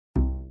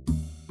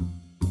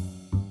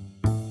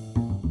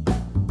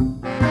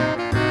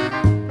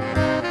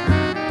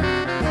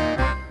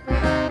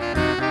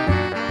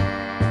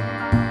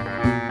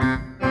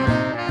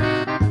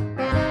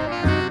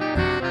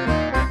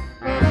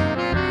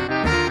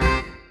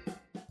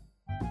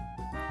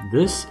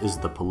This is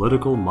the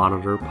Political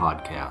Monitor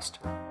podcast,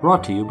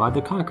 brought to you by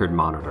the Concord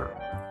Monitor.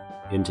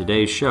 In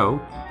today's show,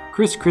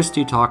 Chris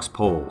Christie talks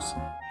polls,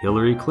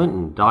 Hillary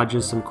Clinton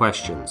dodges some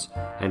questions,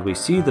 and we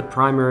see the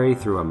primary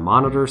through a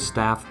Monitor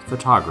staff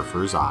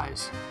photographer's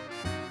eyes.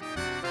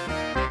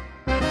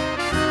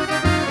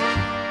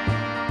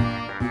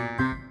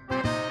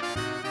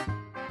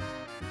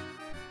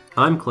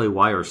 I'm Clay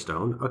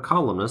Wirestone, a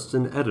columnist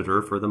and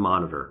editor for the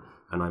Monitor,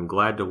 and I'm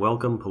glad to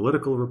welcome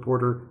political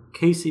reporter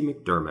Casey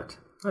McDermott.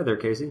 Hi there,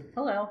 Casey.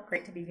 Hello.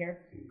 Great to be here.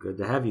 Good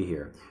to have you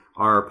here.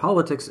 Our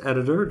politics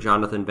editor,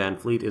 Jonathan Van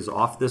Fleet, is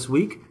off this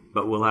week,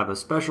 but we'll have a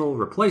special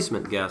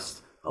replacement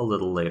guest a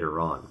little later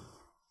on.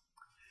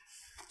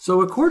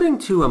 So according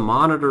to a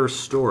Monitor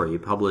story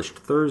published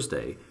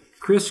Thursday,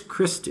 Chris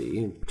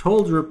Christie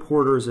told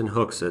reporters in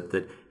Hooksett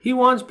that he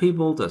wants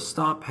people to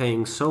stop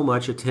paying so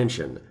much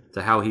attention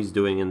to how he's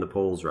doing in the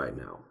polls right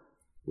now,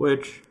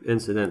 which,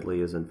 incidentally,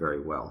 isn't very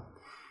well.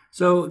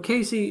 So,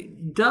 Casey,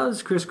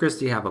 does Chris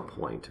Christie have a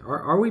point?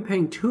 Are we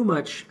paying too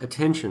much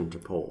attention to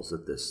polls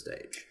at this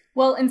stage?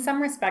 Well, in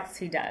some respects,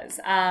 he does.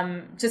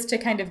 Just to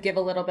kind of give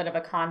a little bit of a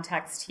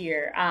context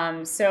here.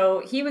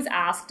 So he was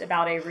asked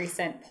about a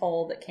recent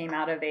poll that came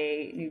out of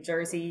a New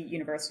Jersey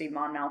university,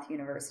 Monmouth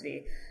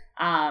University,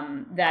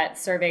 that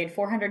surveyed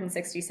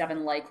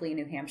 467 likely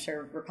New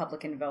Hampshire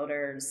Republican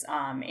voters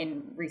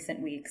in recent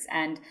weeks.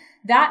 And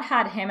that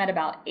had him at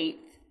about 8th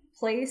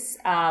place,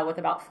 with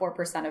about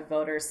 4% of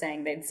voters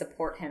saying they'd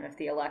support him if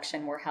the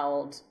election were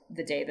held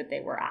the day that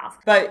they were asked.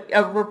 But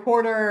a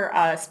reporter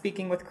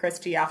speaking with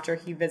Christie after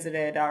he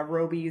visited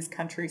Roby's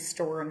Country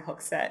Store in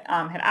Hooksett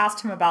had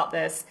asked him about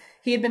this.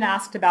 He had been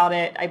asked about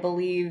it, I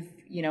believe,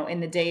 in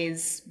the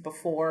days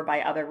before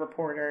by other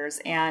reporters.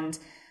 And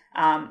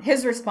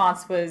his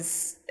response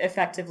was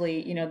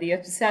effectively, the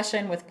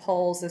obsession with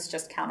polls is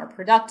just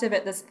counterproductive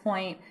at this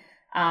point.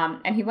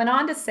 And he went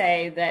on to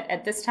say that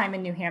at this time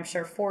in New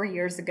Hampshire, 4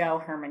 years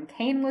ago, Herman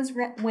Cain was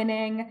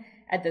winning.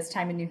 At this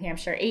time in New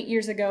Hampshire, 8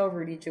 years ago,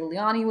 Rudy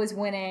Giuliani was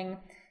winning.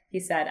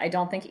 He said, I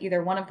don't think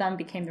either one of them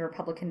became the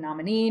Republican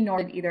nominee,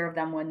 nor did either of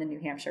them win the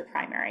New Hampshire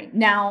primary.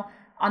 Now,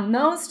 on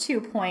those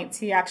 2 points,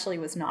 he actually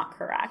was not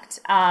correct.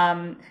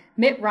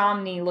 Mitt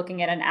Romney,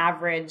 looking at an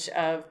average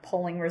of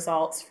polling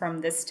results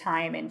from this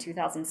time in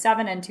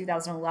 2007 and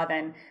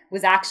 2011,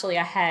 was actually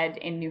ahead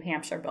in New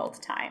Hampshire both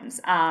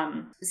times.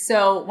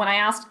 So when I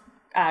asked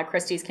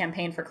Christie's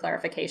campaign for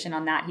clarification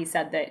on that, he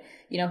said that,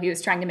 he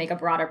was trying to make a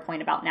broader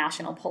point about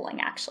national polling,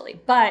 actually.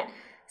 But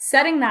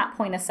setting that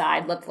point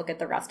aside, let's look at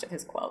the rest of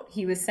his quote.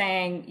 He was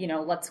saying,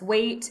 let's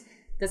wait.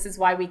 This is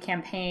why we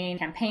campaign.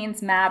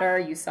 Campaigns matter.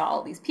 You saw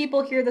all these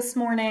people here this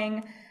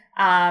morning,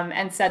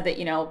 and said that,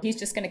 he's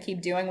just going to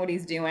keep doing what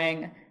he's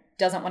doing.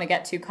 Doesn't want to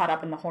get too caught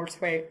up in the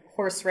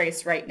horse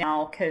race right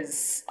now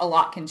because a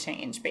lot can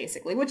change,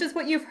 basically, which is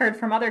what you've heard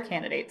from other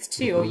candidates,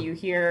 too. Mm-hmm. You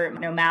hear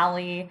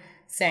O'Malley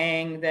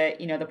saying that,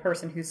 the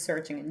person who's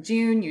searching in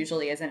June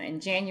usually isn't in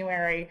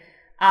January.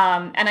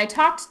 And I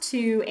talked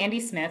to Andy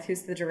Smith,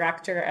 who's the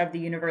director of the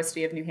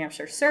University of New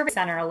Hampshire Survey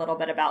Center, a little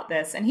bit about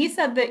this. And he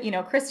said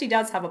that, Christie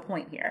does have a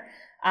point here,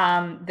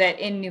 that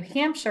in New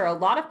Hampshire, a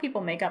lot of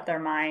people make up their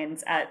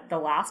minds at the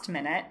last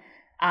minute,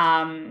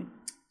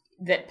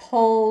 that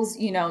polls,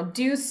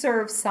 do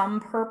serve some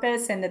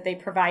purpose and that they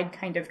provide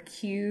kind of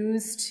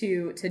cues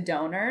to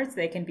donors.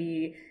 They can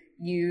be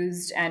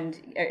used and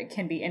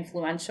can be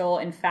influential.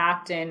 In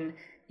fact,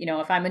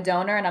 if I'm a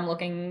donor and I'm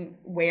looking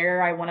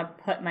where I want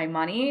to put my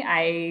money,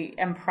 I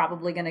am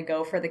probably going to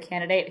go for the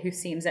candidate who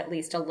seems at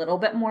least a little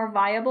bit more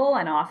viable.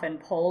 And often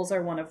polls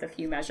are one of the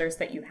few measures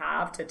that you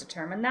have to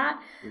determine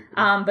that.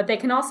 Mm-hmm. But they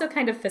can also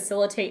kind of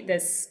facilitate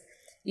this,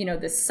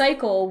 this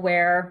cycle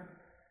where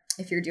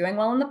if you're doing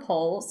well in the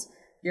polls,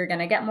 you're going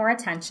to get more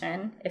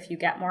attention. If you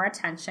get more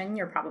attention,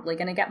 you're probably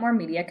going to get more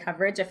media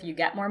coverage. If you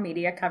get more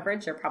media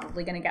coverage, you're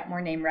probably going to get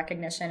more name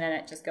recognition, and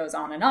it just goes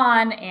on.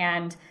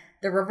 And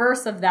the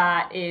reverse of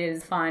that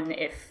is fun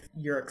if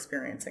you're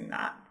experiencing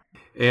that.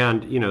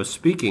 And,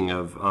 speaking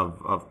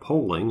of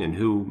polling and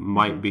who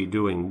might be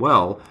doing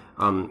well,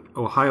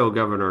 Ohio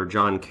Governor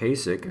John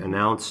Kasich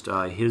announced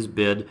his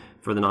bid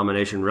for the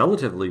nomination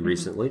relatively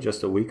recently,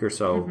 just a week or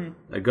so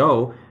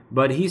ago,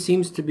 but he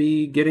seems to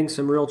be getting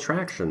some real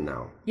traction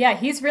now. Yeah,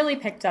 he's really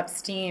picked up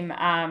steam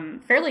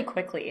fairly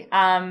quickly.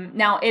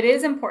 Now, it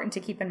is important to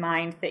keep in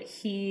mind that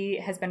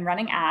he has been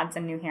running ads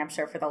in New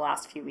Hampshire for the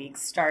last few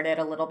weeks, started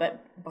a little bit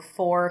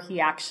before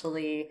he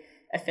actually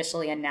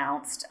officially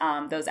announced.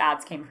 Those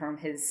ads came from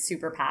his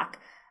super PAC.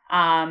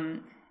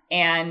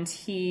 And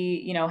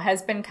he,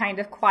 has been kind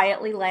of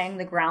quietly laying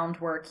the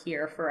groundwork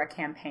here for a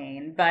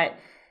campaign. But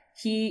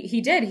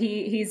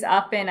he's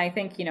up in, I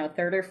think,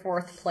 third or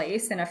fourth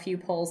place in a few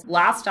polls.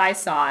 Last I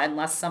saw,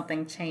 unless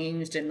something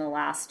changed in the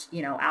last,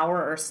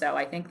 hour or so,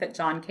 I think that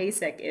John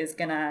Kasich is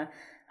going to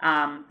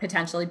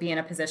potentially be in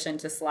a position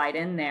to slide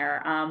in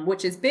there,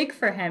 which is big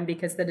for him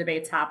because the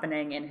debate's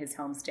happening in his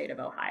home state of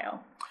Ohio.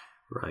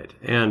 Right.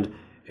 And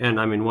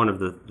I mean, one of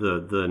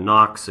the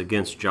knocks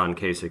against John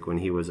Kasich when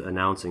he was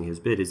announcing his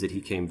bid is that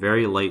he came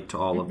very late to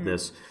all of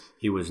this.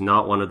 He was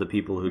not one of the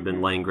people who'd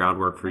been laying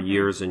groundwork for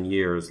years and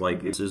years.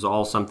 Like, this is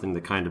all something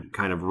that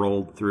kind of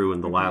rolled through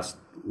in the last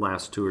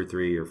 2 or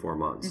 3 or 4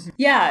 months.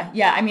 Yeah.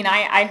 I mean,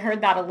 I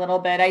heard that a little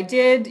bit. I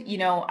did,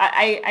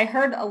 I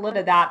heard a little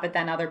of that, but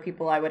then other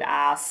people I would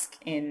ask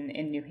in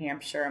New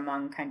Hampshire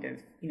among kind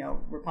of,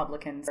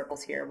 Republican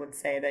circles here would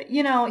say that,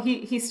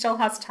 he still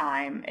has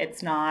time.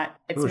 It's not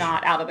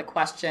out of the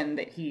question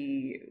that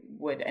he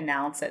would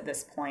announce at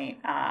this point,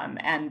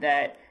 and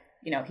that,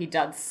 he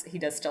does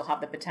still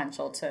have the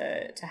potential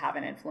to have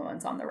an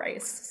influence on the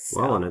race. So.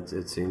 Well, and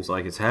it seems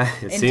like it's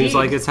seems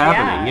like it's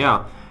happening.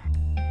 Yeah.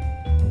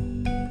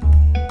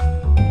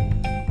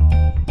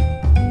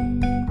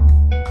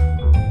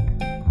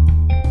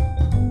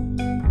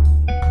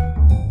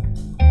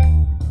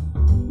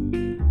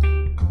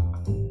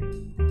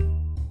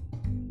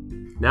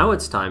 Now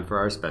it's time for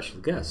our special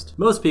guest.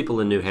 Most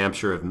people in New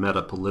Hampshire have met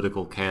a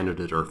political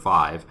candidate or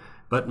 5,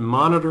 but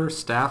Monitor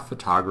staff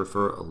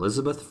photographer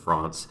Elizabeth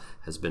Frantz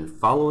has been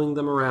following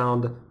them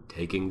around,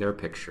 taking their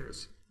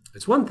pictures.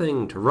 It's one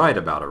thing to write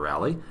about a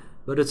rally,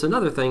 but it's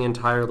another thing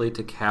entirely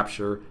to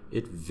capture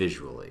it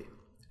visually.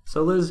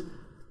 So Liz,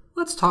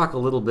 let's talk a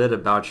little bit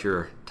about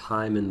your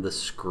time in the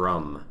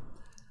scrum.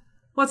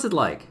 What's it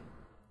like?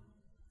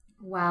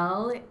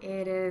 Well,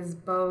 it is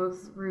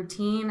both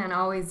routine and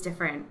always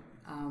different.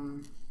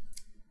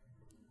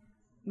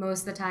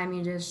 Most of the time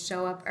you just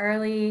show up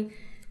early,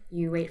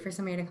 you wait for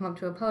somebody to come up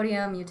to a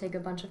podium, you take a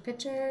bunch of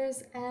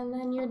pictures, and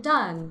then you're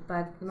done.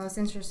 But the most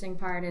interesting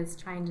part is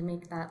trying to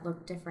make that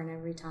look different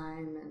every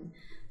time and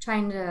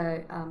trying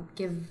to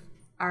give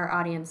our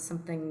audience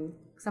something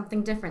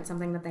different,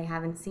 something that they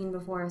haven't seen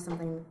before,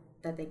 something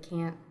that they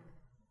can't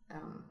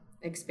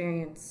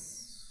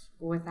experience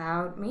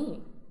without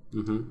me.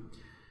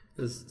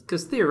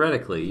 Because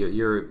theoretically,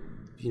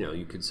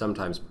 you could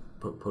sometimes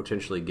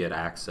potentially get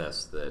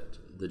access that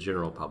the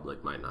general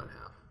public might not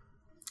have.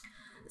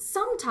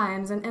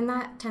 Sometimes, and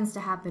that tends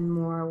to happen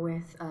more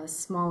with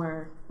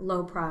smaller,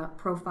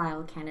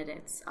 low-profile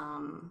candidates.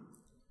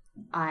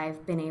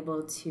 I've been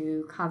able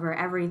to cover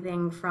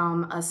everything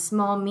from a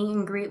small meet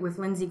and greet with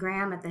Lindsey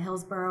Graham at the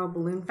Hillsborough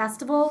Balloon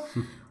Festival,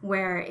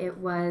 where it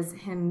was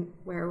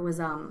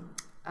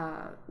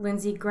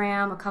Lindsey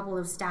Graham, a couple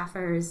of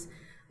staffers,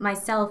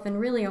 myself, and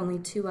really only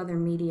 2 other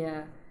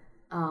media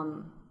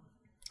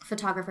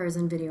photographers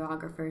and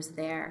videographers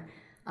there.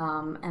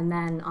 And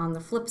then on the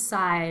flip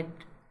side,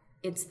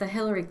 it's the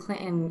Hillary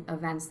Clinton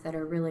events that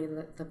are really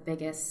the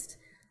biggest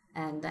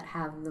and that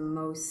have the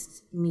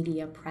most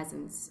media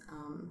presence.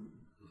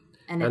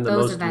 And at the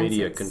those most events,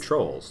 media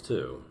controls,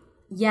 too.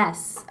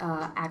 Yes,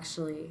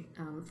 actually.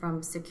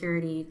 From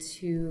security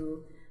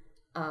to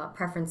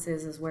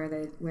preferences is where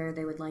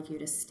they would like you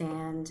to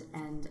stand,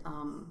 and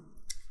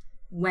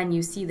when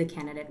you see the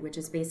candidate, which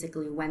is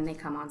basically when they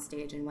come on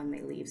stage and when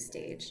they leave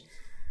stage.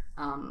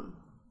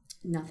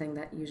 Nothing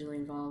that usually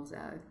involves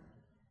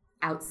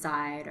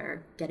outside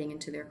or getting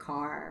into their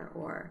car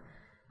or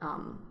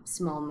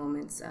small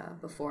moments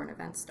before an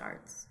event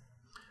starts.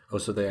 Oh,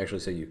 so they actually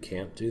say you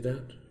can't do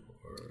that,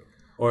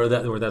 or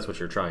that's what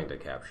you're trying to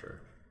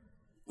capture?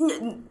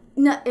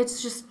 No,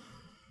 it's just.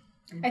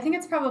 I think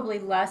it's probably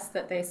less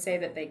that they say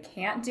that they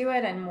can't do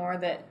it, and more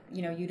that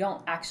you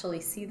don't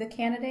actually see the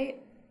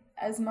candidate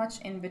as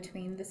much in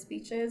between the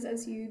speeches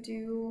as you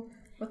do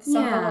with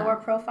some of the lower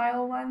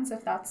profile ones,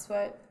 if that's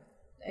what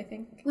I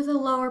think. With a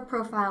lower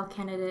profile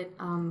candidate,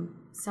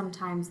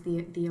 sometimes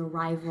the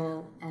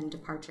arrival and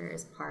departure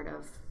is part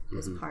of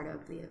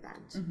the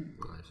event.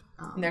 Right.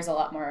 And there's a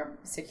lot more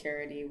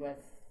security with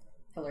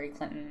Hillary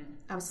Clinton.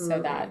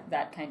 Absolutely. So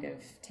that kind of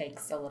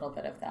takes a little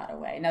bit of that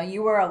away. Now,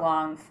 you were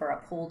along for a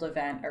pooled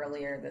event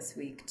earlier this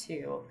week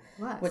too,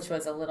 which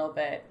was a little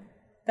bit.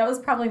 That was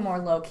probably more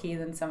low key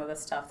than some of the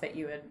stuff that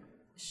you had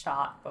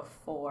shot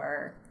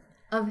before.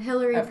 Of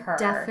Hillary, of her.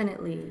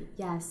 Definitely,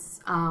 yes.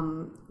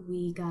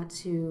 We got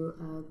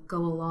to go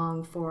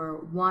along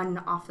for one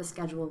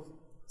off-the-schedule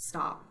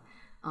stop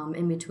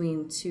in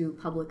between 2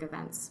 public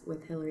events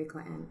with Hillary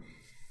Clinton.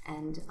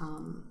 And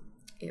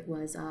it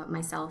was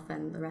myself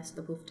and the rest of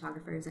the pool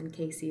photographers and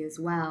Casey as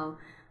well.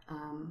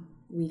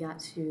 We got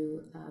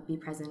to be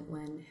present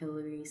when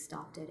Hillary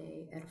stopped at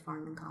a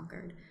farm in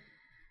Concord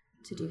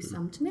to do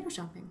some tomato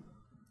shopping.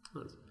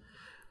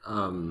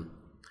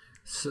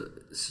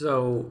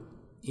 So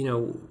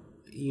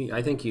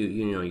I think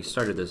you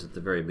started this at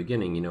the very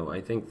beginning.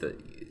 I think that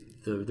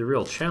the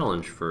real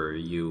challenge for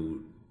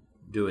you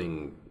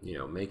doing,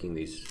 making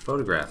these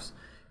photographs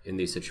in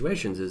these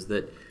situations is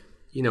that,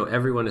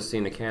 everyone has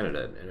seen a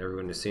candidate, and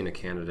everyone has seen a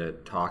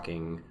candidate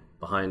talking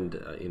behind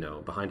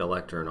a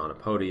lectern on a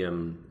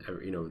podium.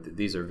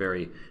 These are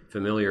very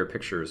familiar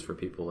pictures for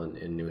people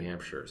in New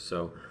Hampshire.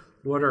 So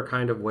what are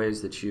kind of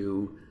ways that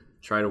you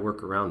try to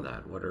work around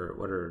that? What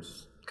are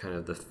kind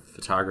of the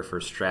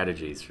photographer's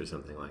strategies for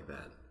something like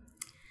that?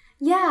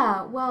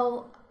 Yeah,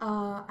 well,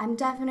 I'm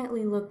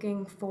definitely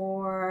looking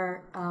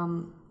for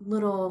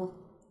little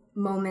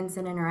moments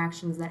and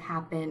interactions that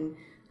happen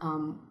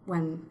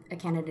when a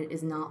candidate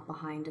is not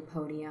behind a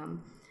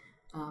podium.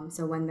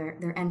 So when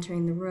they're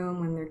entering the room,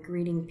 when they're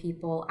greeting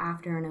people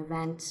after an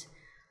event,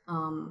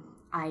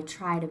 I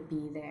try to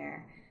be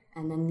there.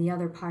 And then the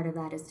other part of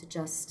that is to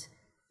just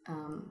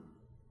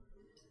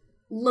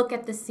look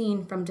at the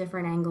scene from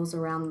different angles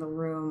around the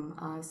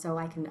room, so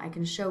I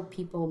can show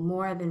people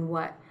more than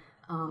what,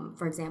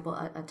 for example,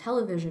 a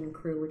television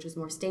crew, which is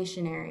more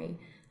stationary,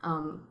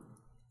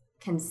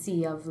 can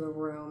see of the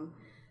room.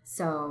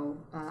 So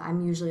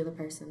I'm usually the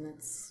person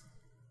that's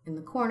in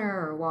the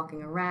corner or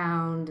walking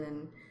around,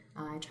 and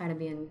I try to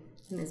be in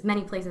as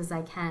many places as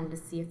I can to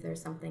see if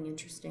there's something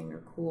interesting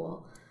or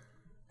cool.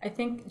 I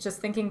think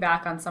just thinking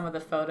back on some of the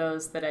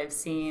photos that I've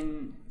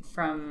seen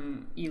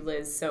from you,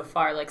 Liz, so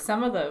far, like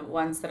some of the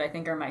ones that I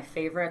think are my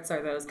favorites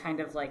are those kind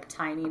of like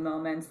tiny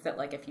moments that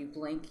like if you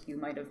blink, you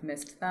might have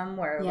missed them,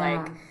 where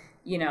like,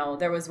 you know,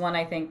 there was one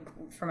I think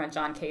from a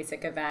John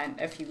Kasich event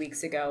a few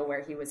weeks ago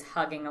where he was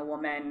hugging a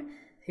woman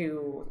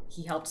who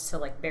he helped to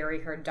like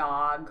bury her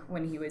dog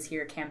when he was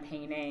here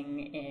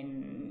campaigning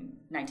in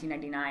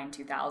 1999,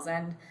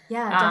 2000.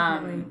 Yeah,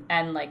 definitely.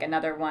 And like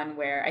another one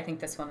where I think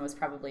this one was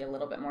probably a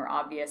little bit more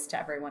obvious to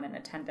everyone in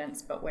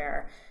attendance, but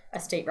where a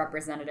state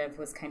representative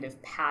was kind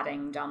of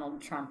patting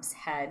Donald Trump's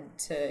head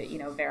to, you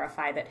know,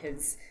 verify that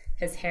his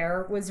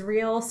hair was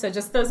real. So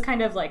just those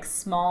kind of like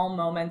small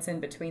moments in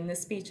between the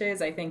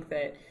speeches, I think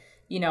that,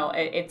 you know,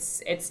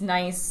 it's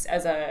nice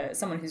as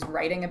someone who's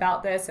writing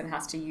about this and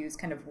has to use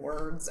kind of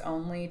words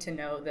only to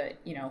know that,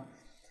 you know,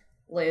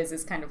 Liz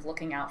is kind of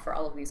looking out for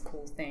all of these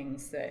cool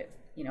things that,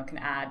 you know, can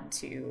add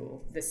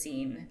to the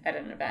scene at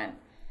an event.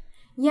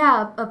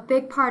 Yeah, a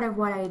big part of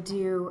what I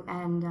do,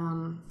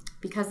 and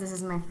because this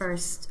is my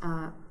first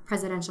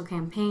presidential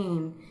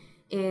campaign,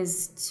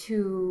 is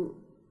to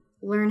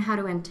learn how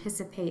to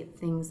anticipate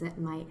things that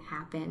might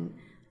happen,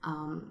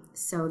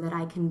 so that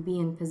I can be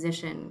in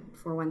position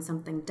for when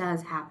something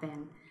does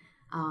happen.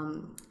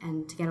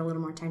 And to get a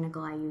little more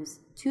technical, I use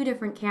 2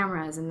 different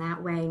cameras, and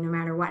that way, no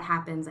matter what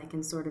happens, I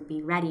can sort of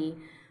be ready.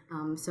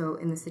 So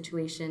in the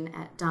situation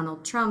at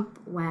Donald Trump,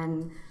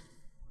 when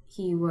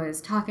he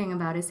was talking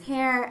about his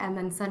hair, and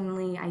then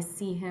suddenly I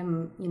see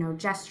him, you know,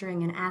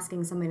 gesturing and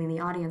asking somebody in the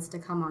audience to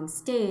come on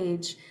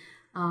stage,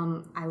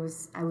 I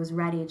was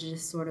ready to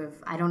just sort of,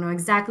 I don't know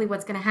exactly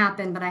what's going to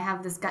happen, but I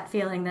have this gut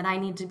feeling that I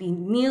need to be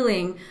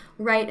kneeling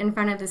right in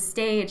front of the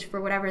stage for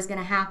whatever's going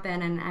to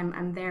happen, and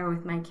I'm there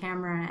with my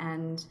camera,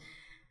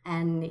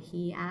 and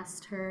he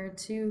asked her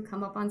to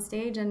come up on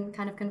stage and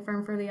kind of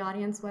confirm for the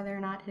audience whether or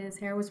not his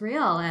hair was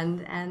real,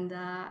 and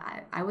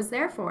I was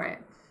there for it.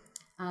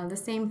 The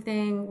same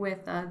thing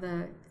with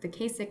the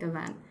Kasich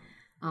event.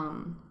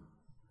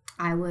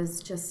 I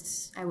was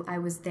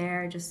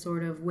there just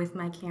sort of with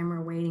my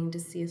camera waiting to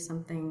see if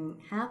something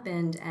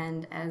happened,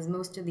 and as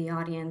most of the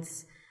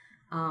audience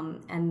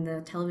and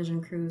the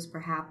television crews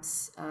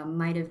perhaps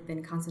might have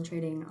been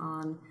concentrating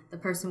on the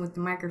person with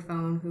the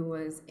microphone who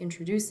was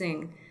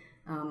introducing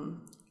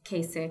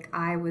Kasich,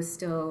 I was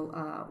still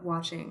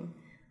watching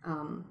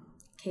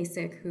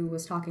Kasich, who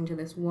was talking to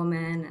this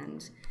woman,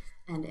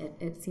 and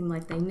it seemed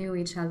like they knew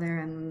each other,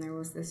 and then there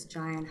was this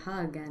giant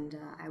hug, and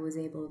I was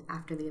able,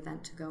 after the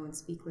event, to go and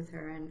speak with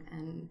her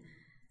and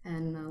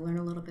learn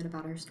a little bit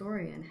about her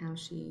story and how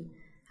she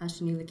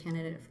knew the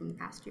candidate from the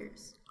past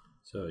years.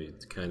 So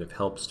it kind of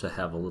helps to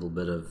have a little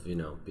bit of, you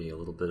know, be a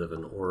little bit of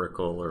an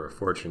oracle or a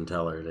fortune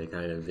teller, to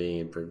kind of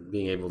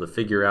being able to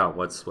figure out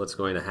what's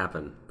going to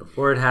happen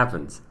before it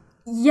happens.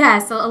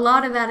 Yes, so a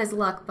lot of that is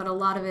luck, but a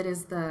lot of it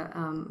is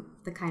the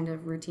kind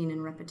of routine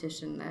and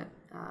repetition that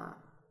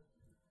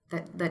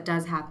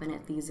does happen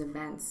at these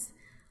events.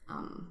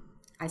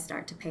 I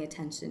start to pay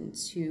attention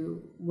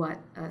to what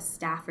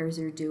staffers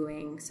are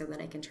doing so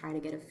that I can try to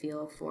get a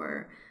feel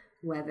for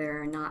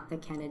whether or not the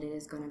candidate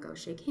is going to go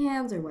shake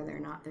hands or whether or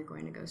not they're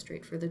going to go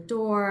straight for the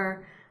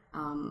door,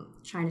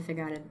 trying to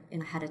figure out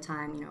ahead of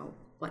time, you know,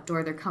 what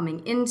door they're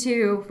coming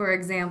into, for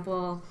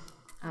example,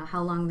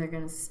 how long they're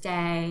going to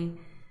stay,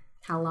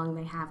 how long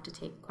they have to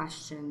take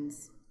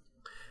questions.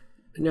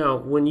 Now,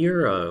 when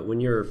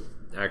you're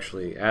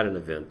actually at an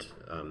event,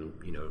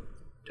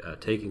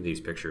 taking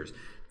these pictures,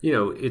 you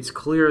know, it's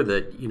clear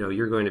that, you know,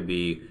 you're going to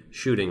be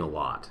shooting a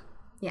lot.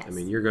 Yes. I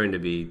mean, you're going to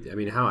be,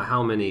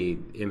 how many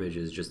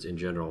images just in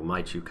general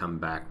might you come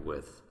back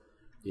with,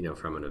 you know,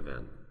 from an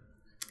event?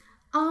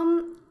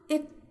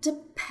 It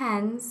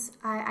depends.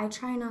 I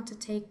try not to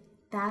take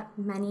that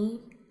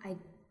many. I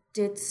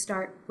did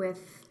start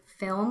with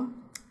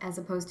film as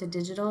opposed to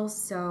digital,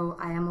 so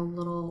I am a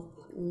little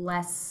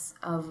less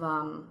of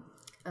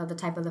the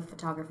type of the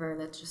photographer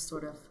that just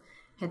sort of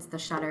hits the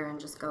shutter and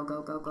just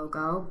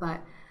go.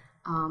 But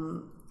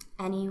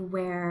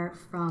anywhere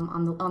from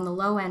on the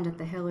low end at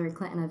the Hillary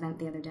Clinton event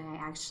the other day, I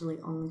actually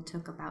only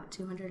took about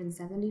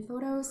 270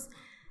 photos,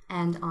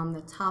 and on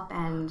the top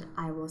end,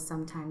 I will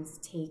sometimes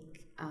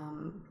take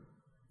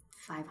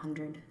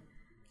 500.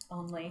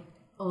 Only.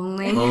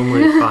 Only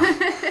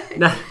 5.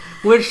 Now,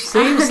 which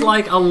seems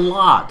like a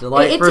lot.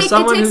 Like it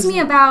takes me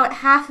about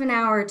half an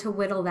hour to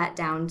whittle that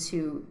down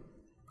to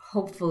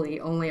hopefully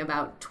only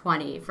about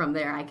 20. From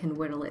there, I can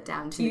whittle it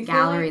down to the you feel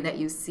gallery like- that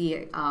you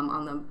see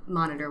on the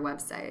Monitor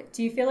website.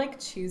 Do you feel like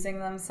choosing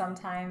them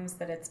sometimes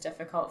that it's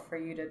difficult for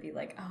you to be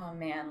like, oh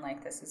man,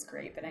 like this is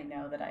great, but I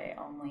know that I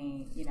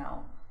only,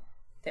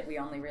 that we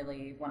only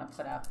really want to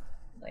put up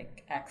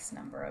like X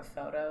number of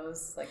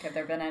photos? Like, have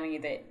there been any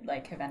that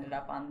like have ended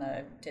up on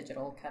the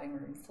digital cutting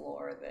room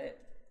floor that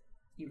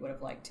you would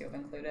have liked to have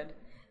included?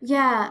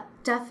 Yeah,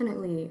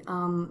 definitely.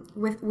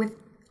 With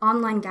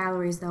online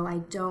galleries, though, I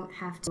don't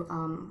have to.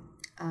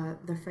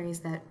 The phrase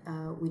that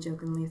we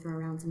jokingly throw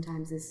around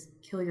sometimes is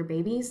 "kill your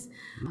babies,"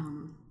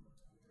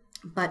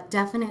 but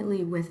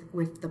definitely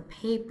with the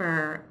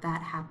paper,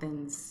 that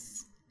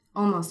happens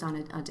almost on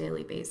a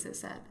daily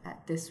basis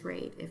at this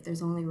rate. If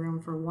there's only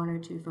room for 1 or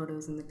 2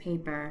 photos in the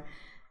paper,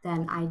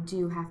 then I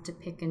do have to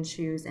pick and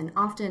choose, and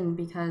often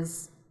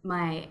because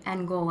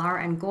our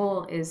end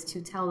goal is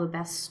to tell the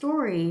best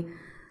story.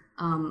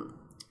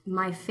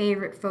 My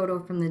favorite photo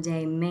from the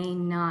day may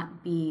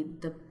not be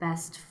the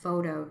best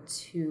photo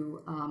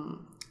to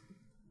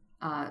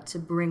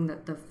bring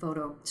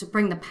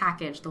the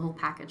package, the whole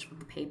package with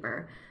the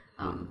paper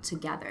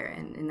together.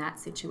 And in that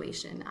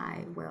situation,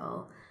 I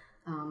will,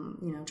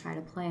 try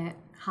to play it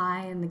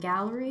high in the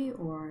gallery,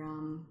 or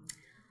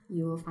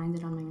you will find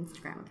it on my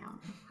Instagram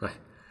account. Right.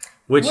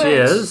 Which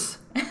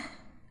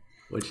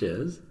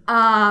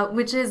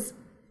is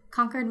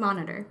Concord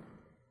Monitor.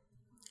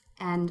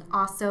 And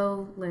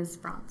also Liz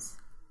Franz.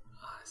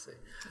 I see.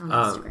 On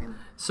Instagram.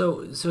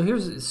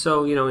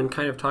 So in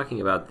kind of talking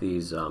about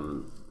these,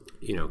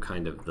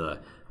 kind of the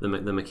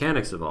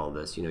mechanics of all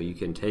this, you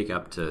can take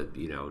up to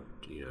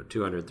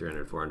 200,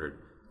 300, 400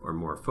 or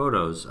more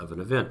photos of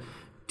an event.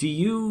 Do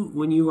you,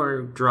 when you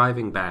are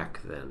driving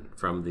back then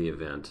from the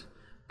event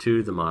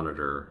to the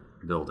Monitor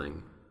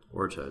building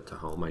or to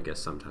home, I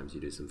guess sometimes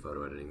you do some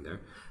photo editing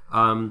there.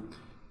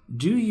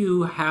 Do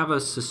you have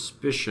a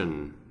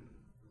suspicion?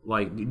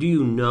 Like, do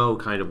you know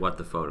kind of what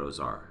the photos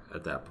are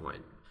at that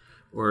point?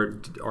 Or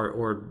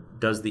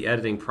does the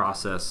editing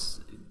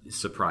process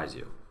surprise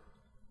you?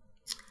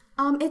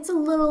 It's a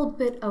little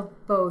bit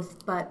of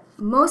both, but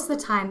most of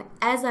the time,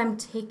 as I'm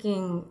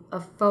taking a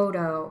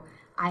photo,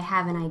 I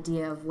have an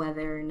idea of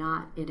whether or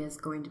not it is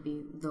going to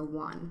be the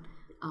one,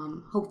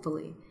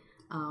 hopefully.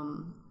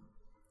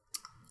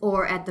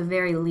 Or at the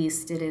very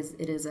least, it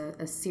is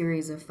a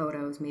series of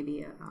photos,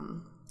 maybe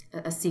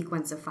a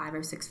sequence of 5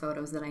 or 6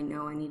 photos that I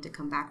know I need to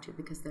come back to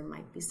because there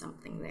might be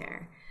something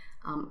there.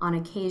 On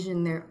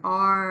occasion, there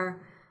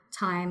are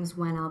times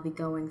when I'll be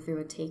going through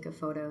a take of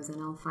photos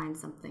and I'll find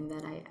something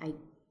that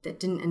that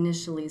didn't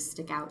initially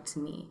stick out to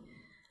me.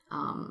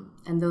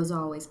 And those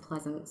are always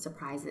pleasant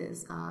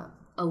surprises.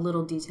 A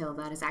little detail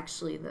that is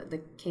actually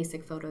the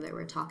Kasich photo that we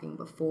were talking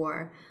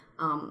before.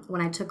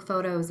 When I took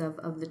photos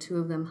of the two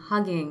of them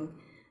hugging,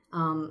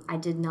 I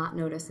did not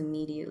notice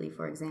immediately,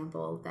 for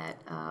example,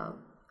 that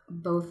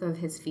both of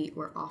his feet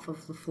were off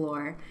of the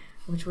floor,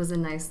 which was a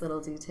nice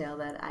little detail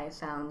that I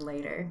found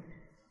later.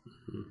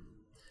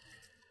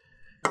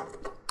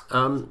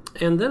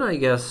 And then I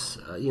guess,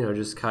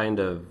 just kind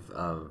of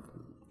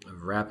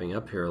wrapping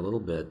up here a little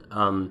bit,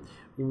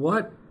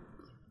 what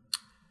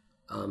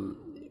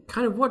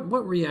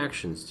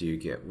reactions do you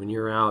get when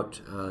you're out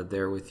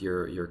there with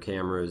your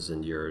cameras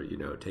and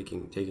you're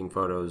taking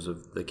photos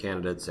of the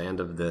candidates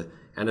and of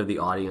the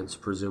audience,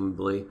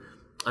 presumably?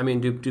 I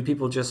mean, do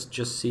people just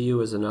see you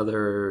as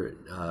another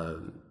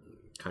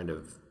kind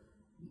of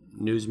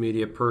news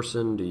media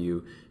person? Do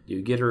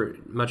you get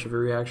much of a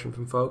reaction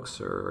from folks,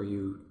 or are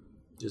you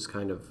just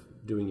kind of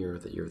doing your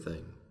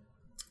thing?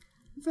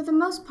 For the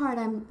most part,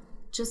 I'm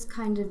just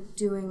kind of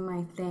doing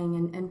my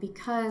thing, and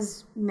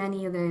because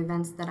many of the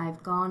events that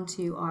I've gone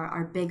to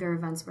are bigger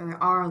events where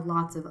there are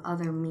lots of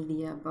other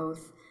media,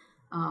 both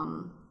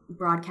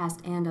broadcast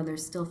and other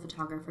still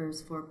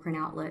photographers for print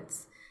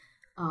outlets,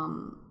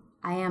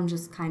 I am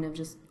just kind of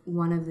just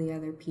one of the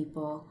other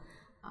people.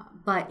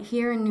 But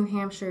here in New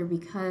Hampshire,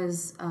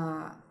 because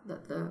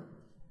the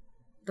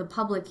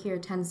public here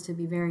tends to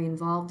be very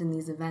involved in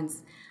these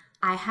events,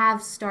 I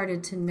have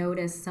started to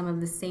notice some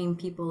of the same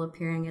people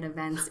appearing at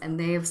events, and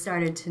they have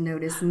started to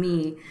notice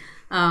me.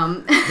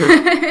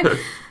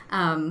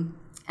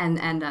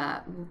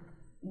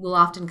 Will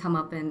often come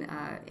up and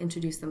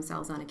introduce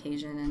themselves on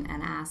occasion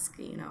and ask,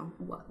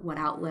 what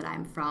outlet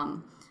I'm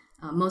from.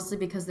 Mostly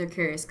because they're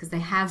curious, because they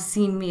have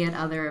seen me at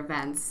other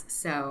events.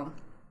 So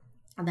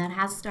that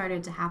has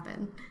started to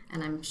happen,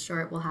 and I'm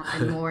sure it will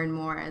happen more and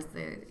more as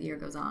the year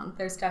goes on.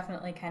 There's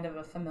definitely kind of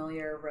a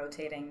familiar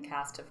rotating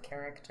cast of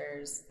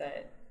characters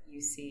that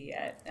you see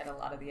at a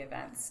lot of the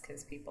events,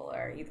 because people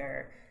are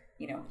either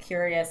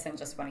curious and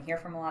just want to hear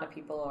from a lot of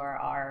people, or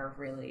are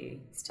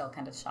really still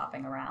kind of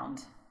shopping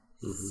around.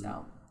 Mm-hmm.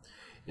 So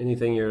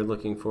anything you're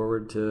looking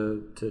forward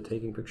to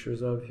taking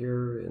pictures of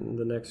here in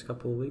the next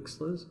couple of weeks,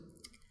 Liz?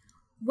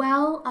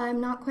 Well,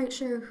 I'm not quite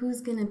sure who's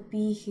going to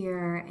be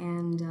here,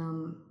 and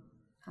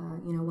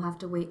we'll have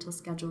to wait till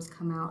schedules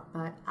come out,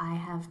 but I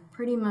have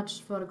pretty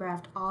much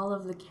photographed all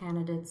of the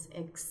candidates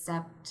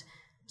except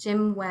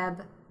Jim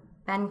Webb,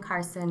 Ben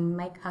Carson,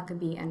 Mike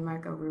Huckabee, and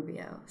Marco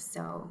Rubio.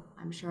 So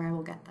I'm sure I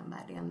will get them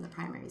by the end of the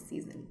primary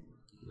season.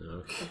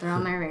 Okay. But they're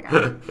on my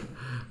radar.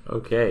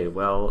 Okay,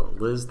 well,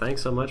 Liz,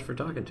 thanks so much for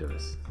talking to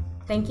us.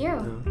 Thank you.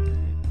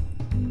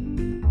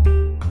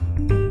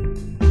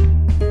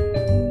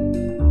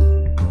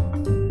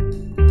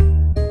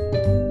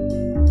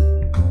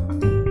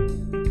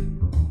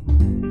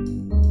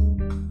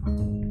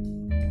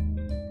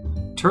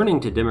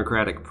 Turning to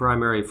Democratic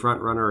primary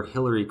frontrunner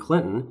Hillary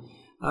Clinton,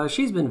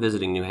 she's been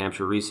visiting New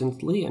Hampshire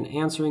recently and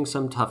answering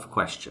some tough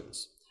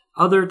questions.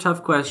 Other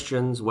tough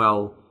questions,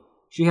 well,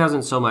 she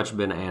hasn't so much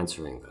been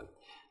answering them.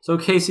 So,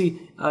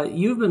 Casey,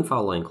 you've been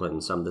following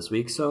Clinton some this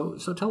week, so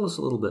tell us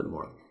a little bit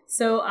more.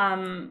 So,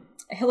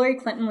 Hillary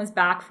Clinton was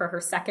back for her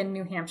second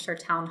New Hampshire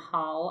town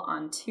hall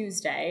on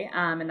Tuesday,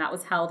 and that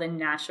was held in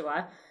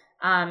Nashua.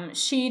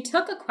 She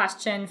took a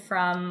question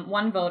from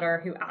one voter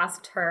who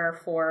asked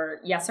her for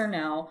yes or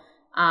no.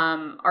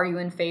 Are you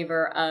in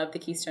favor of the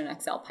Keystone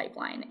XL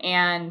pipeline?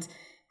 And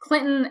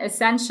Clinton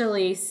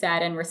essentially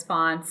said in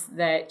response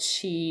that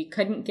she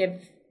couldn't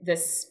give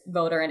this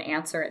voter an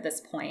answer at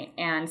this point,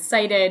 and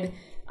cited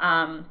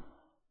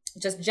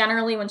just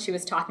generally when she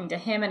was talking to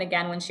him, and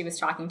again when she was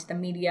talking to the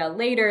media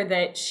later,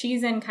 that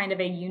she's in kind of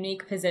a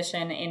unique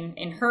position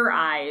in her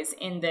eyes,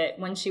 in that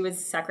when she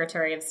was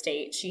Secretary of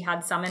State, she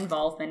had some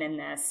involvement in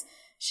this.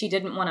 She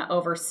didn't want to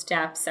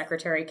overstep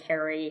Secretary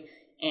Kerry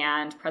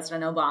and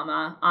President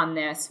Obama on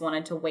this,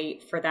 wanted to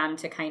wait for them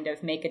to kind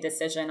of make a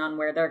decision on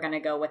where they're going to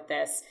go with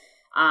this.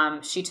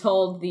 She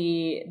told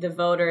the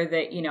voter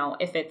that, you know,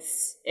 if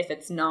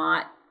it's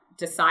not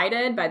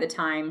decided by the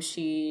time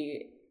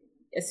she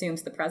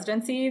assumes the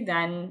presidency,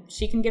 then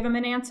she can give him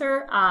an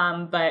answer,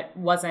 but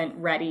wasn't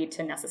ready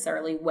to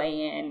necessarily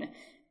weigh in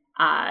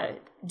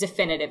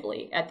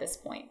definitively at this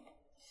point.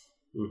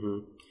 Mm-hmm.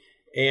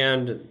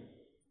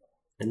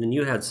 And then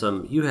you had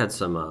some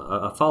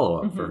a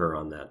follow-up for her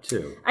on that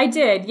too. I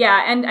did,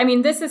 yeah. And I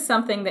mean, this is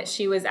something that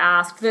she was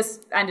asked. This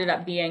ended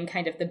up being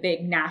kind of the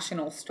big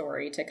national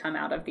story to come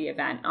out of the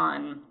event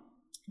on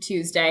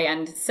Tuesday.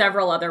 And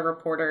several other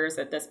reporters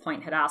at this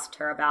point had asked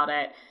her about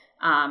it.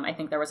 I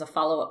think there was a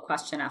follow-up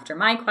question after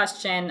my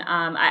question.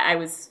 I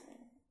was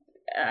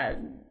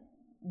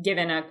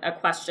given a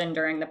question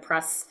during the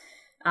press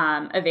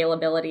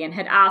availability and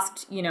had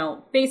asked, you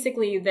know,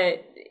 basically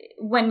that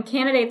when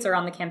candidates are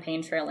on the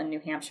campaign trail in New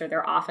Hampshire,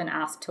 they're often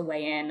asked to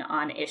weigh in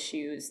on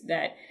issues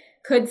that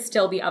could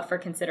still be up for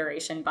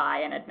consideration by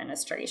an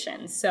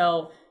administration.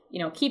 So,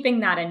 you know, keeping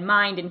that in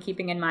mind and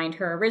keeping in mind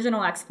her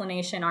original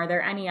explanation, are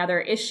there any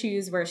other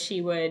issues where she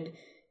would,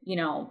 you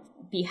know,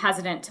 be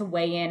hesitant to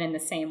weigh in the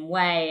same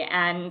way?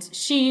 And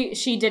she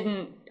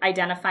didn't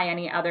identify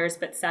any others,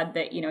 but said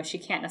that, you know, she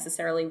can't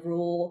necessarily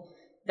rule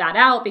that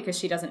out because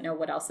she doesn't know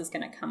what else is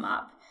going to come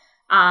up.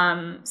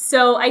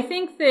 So I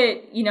think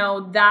that, you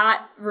know,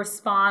 that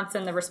response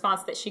and the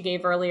response that she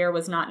gave earlier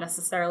was not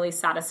necessarily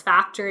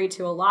satisfactory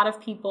to a lot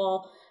of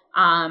people.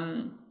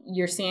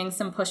 You're seeing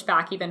some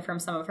pushback even from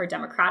some of her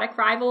Democratic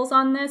rivals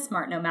on this.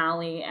 Martin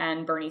O'Malley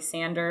and Bernie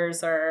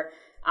Sanders are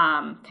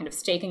kind of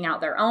staking out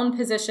their own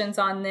positions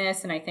on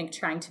this, and I think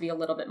trying to be a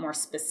little bit more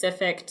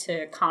specific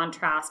to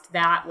contrast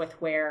that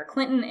with where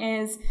Clinton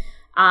is.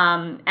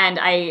 And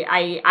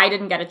I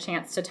didn't get a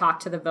chance to talk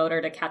to the voter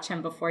to catch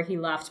him before he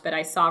left, but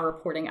I saw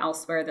reporting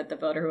elsewhere that the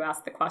voter who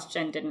asked the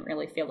question didn't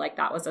really feel like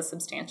that was a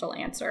substantial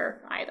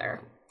answer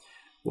either.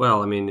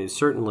 Well, I mean,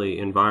 certainly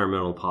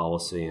environmental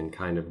policy and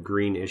kind of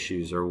green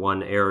issues are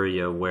one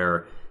area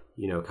where,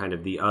 you know, kind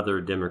of the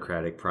other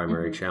Democratic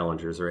primary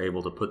challengers are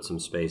able to put some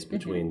space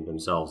between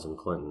themselves and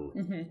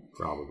Clinton,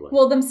 probably.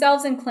 Well,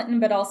 themselves and Clinton,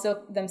 but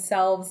also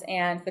themselves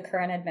and the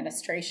current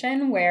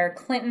administration, where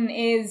Clinton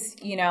is,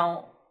 you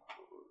know,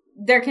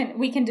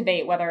 we can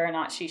debate whether or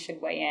not she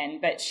should weigh in,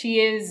 but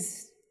she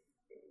is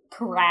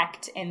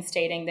correct in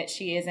stating that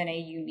she is in a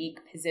unique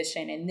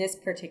position in this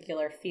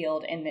particular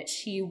field, in that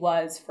she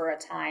was for a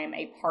time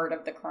a part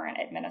of the current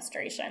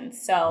administration.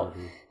 So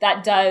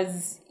that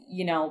does,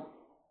 you know,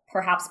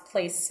 perhaps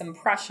place some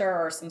pressure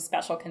or some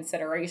special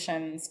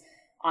considerations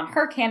on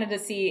her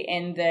candidacy,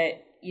 in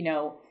that, you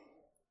know,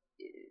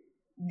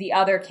 the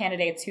other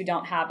candidates who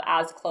don't have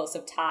as close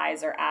of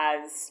ties or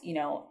as, you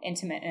know,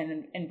 intimate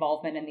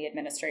involvement in the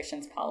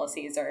administration's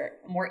policies are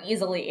more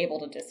easily able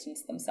to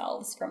distance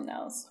themselves from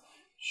those.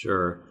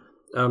 Sure.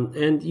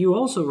 And you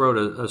also wrote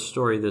a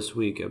story this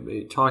week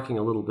talking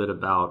a little bit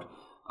about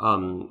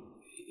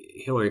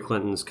Hillary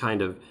Clinton's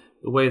kind of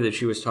the way that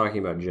she was talking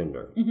about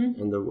gender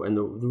and the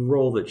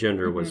role that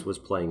gender was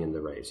playing in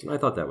the race. And I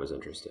thought that was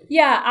interesting.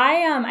 Yeah,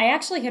 I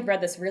actually had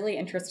read this really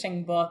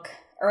interesting book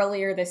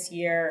earlier this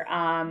year,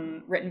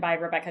 written by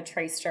Rebecca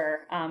Traister,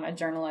 a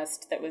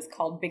journalist, that was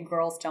called Big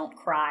Girls Don't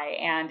Cry.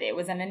 And it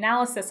was an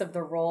analysis of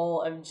the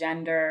role of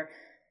gender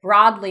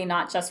broadly,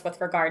 not just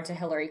with regard to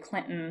Hillary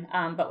Clinton,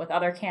 but with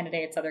other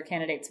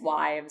candidates'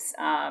 wives,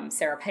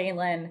 Sarah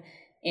Palin,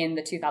 in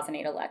the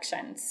 2008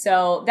 election.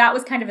 So that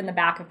was kind of in the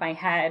back of my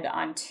head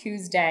on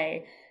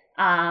Tuesday.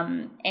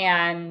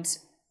 And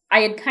I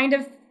had kind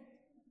of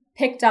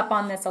picked up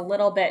on this a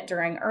little bit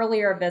during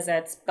earlier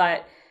visits,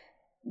 but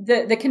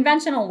the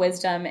conventional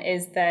wisdom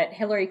is that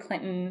Hillary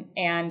Clinton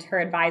and her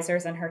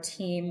advisors and her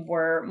team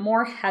were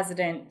more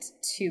hesitant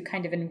to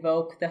kind of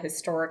invoke the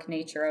historic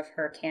nature of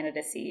her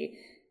candidacy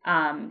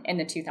in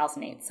the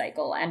 2008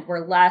 cycle, and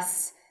were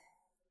less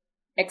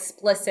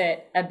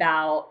explicit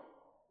about,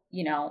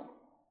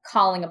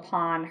 calling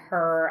upon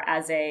her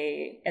as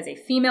a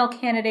female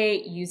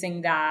candidate,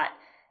 using that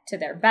to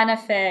their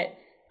benefit.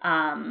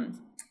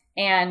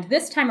 And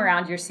this time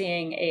around, you're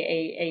seeing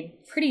a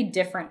pretty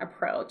different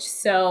approach.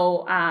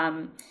 So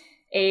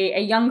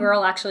a young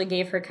girl actually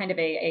gave her kind of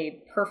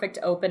a perfect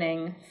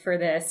opening for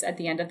this at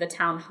the end of the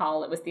town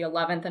hall. It was the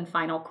 11th and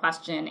final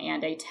question,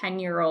 and a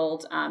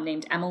 10-year-old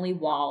named Emily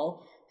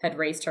Wall had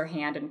raised her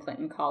hand, and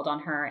Clinton called on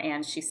her,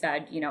 and she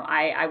said,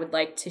 I would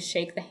like to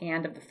shake the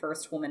hand of the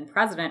first woman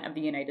president of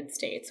the United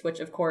States, which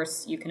of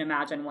course you can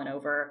imagine went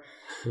over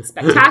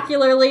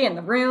spectacularly in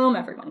the room.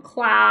 Everyone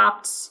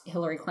clapped.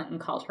 Hillary Clinton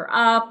called her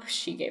up.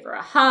 She gave her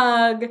a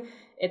hug.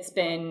 It's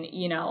been,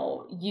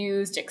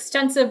 used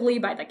extensively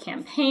by the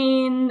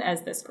campaign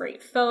as this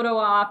great photo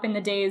op in the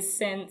days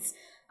since.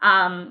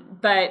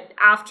 But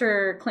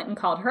after Clinton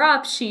called her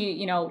up,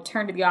 she,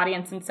 turned to the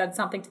audience and said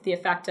something to the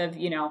effect of,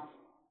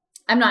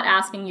 I'm not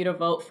asking you to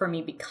vote for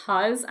me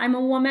because I'm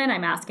a woman.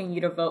 I'm asking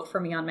you to vote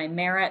for me on my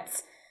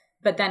merits.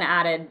 But then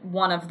added,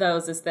 one of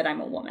those is that I'm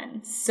a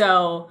woman.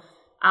 So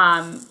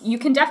you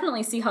can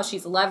definitely see how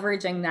she's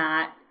leveraging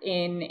that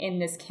in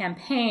this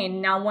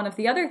campaign. Now, one of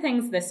the other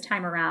things this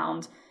time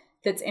around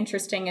that's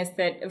interesting is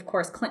that, of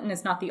course, Clinton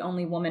is not the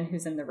only woman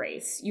who's in the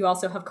race. You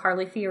also have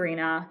Carly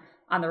Fiorina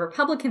on the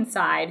Republican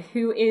side,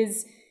 who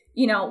is,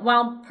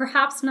 while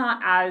perhaps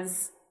not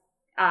as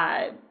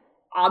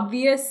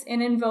obvious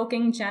in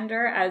invoking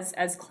gender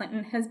as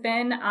Clinton has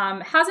been,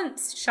 hasn't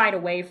shied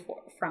away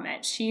from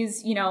it.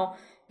 She's,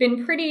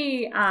 been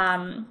pretty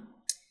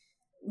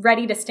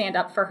ready to stand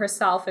up for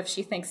herself if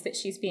she thinks that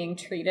she's being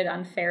treated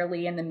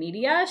unfairly in the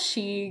media.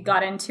 She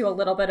got into a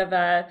little bit of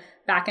a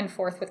back and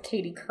forth with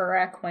Katie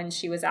Couric when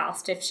she was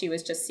asked if she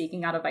was just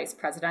seeking out a vice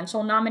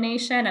presidential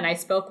nomination. And I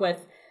spoke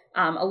with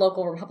a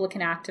local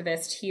Republican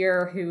activist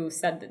here who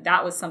said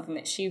that was something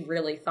that she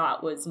really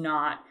thought was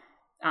not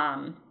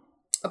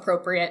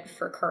appropriate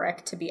for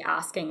Couric to be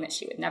asking, that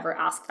she would never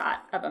ask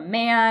that of a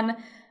man.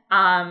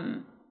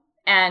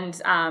 And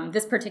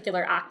this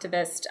particular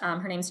activist,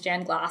 her name's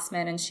Jan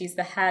Glassman, and she's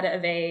the head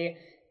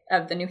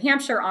of the New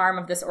Hampshire arm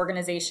of this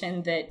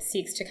organization that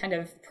seeks to kind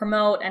of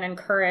promote and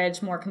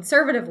encourage more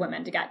conservative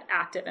women to get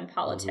active in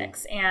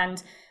politics.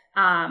 Mm-hmm.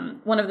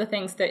 And one of the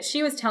things that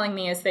she was telling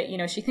me is that,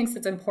 she thinks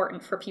it's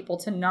important for people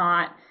to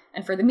not,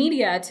 and for the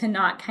media to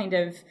not kind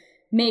of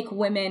make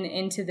women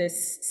into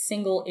this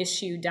single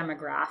issue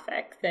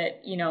demographic,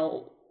 that,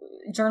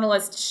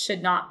 journalists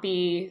should not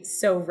be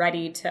so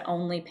ready to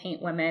only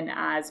paint women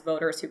as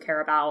voters who care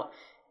about,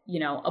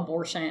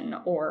 abortion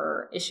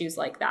or issues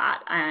like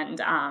that.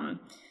 And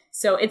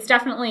so it's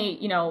definitely,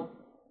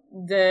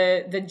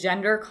 the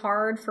gender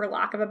card, for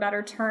lack of a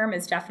better term,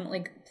 is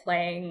definitely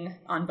playing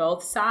on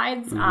both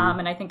sides. Mm-hmm.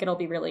 And I think it'll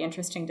be really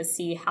interesting to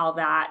see how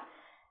that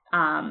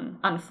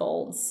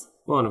unfolds.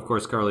 Well, and of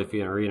course, Carly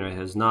Fiorina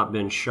has not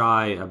been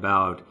shy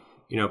about,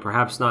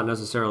 perhaps not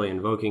necessarily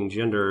invoking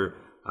gender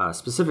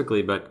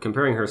specifically, but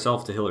comparing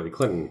herself to Hillary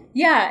Clinton.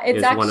 Yeah,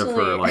 it's actually one of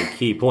her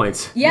key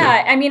points.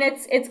 Yeah, I mean,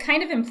 it's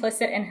kind of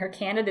implicit in her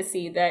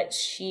candidacy that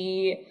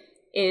she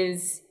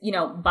is,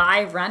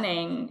 by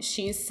running,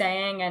 she's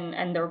saying,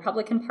 and the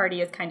Republican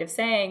Party is kind of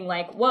saying,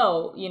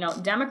 whoa,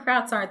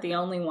 Democrats aren't the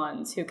only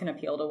ones who can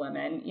appeal to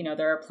women.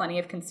 There are plenty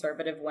of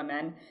conservative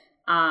women.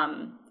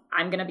 I'm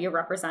going to be a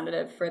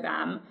representative for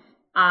them.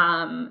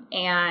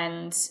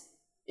 And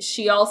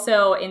she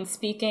also, in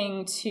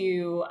speaking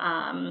to,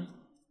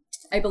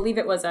 I believe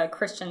it was a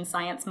Christian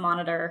Science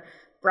Monitor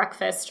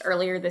breakfast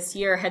earlier this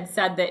year, had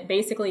said that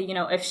basically,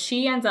 if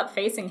she ends up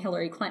facing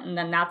Hillary Clinton,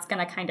 then that's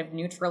going to kind of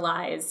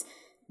neutralize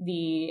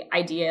the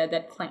idea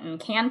that Clinton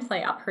can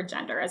play up her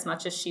gender as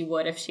much as she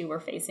would if she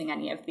were facing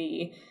any of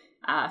the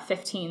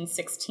 15,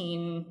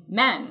 16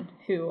 men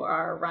who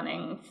are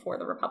running for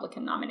the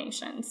Republican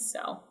nominations.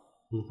 So.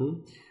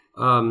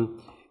 Mm-hmm.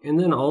 And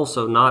then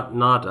also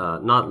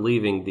not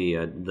leaving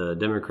the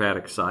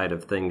Democratic side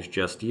of things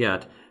just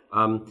yet.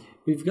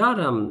 We've got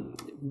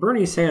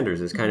Bernie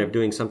Sanders is kind of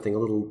doing something a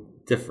little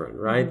different,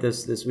 right?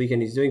 Mm-hmm. This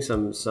weekend he's doing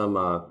some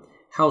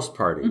house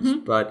parties,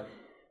 mm-hmm. but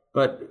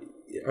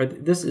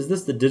is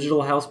this the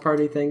digital house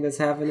party thing that's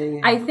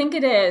happening? I think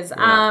it is.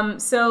 Yeah.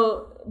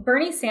 So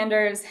Bernie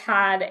Sanders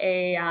had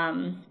a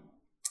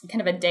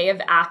kind of a day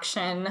of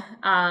action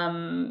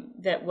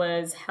that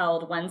was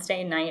held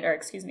Wednesday night, or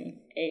excuse me,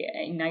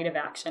 a night of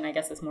action, I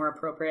guess is more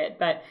appropriate.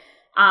 But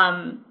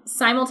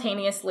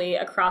simultaneously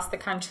across the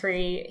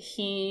country,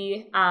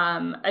 he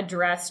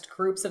addressed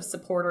groups of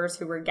supporters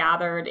who were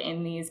gathered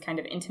in these kind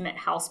of intimate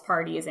house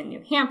parties in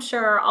New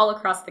Hampshire, all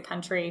across the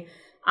country,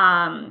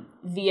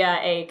 via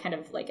a kind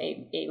of like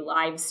a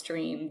live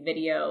stream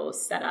video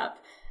setup.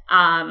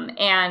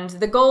 And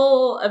the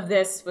goal of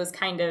this was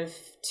kind of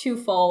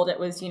twofold. It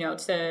was,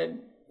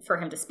 for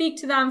him to speak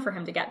to them, for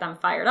him to get them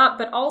fired up,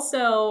 but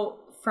also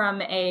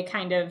from a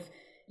kind of,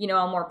 a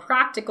more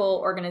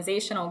practical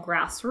organizational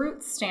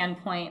grassroots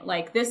standpoint,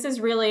 like this is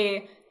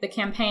really the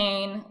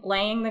campaign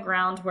laying the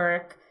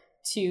groundwork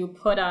to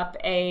put up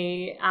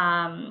a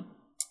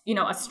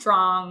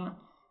strong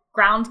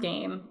ground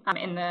game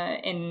in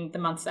the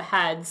months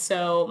ahead.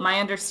 So my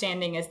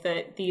understanding is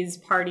that these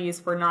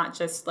parties were not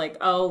just like,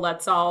 oh,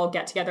 let's all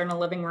get together in a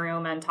living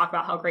room and talk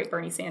about how great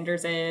Bernie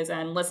Sanders is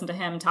and listen to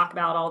him talk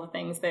about all the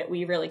things that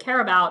we really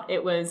care about.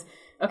 It was,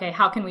 okay,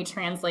 how can we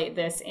translate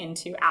this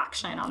into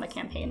action on the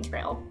campaign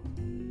trail?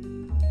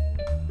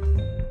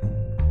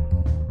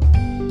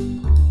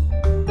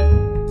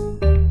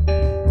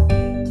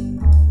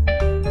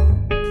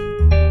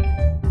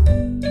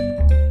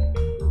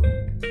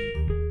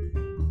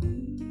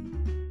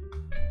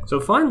 So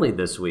finally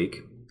this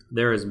week,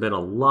 there has been a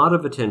lot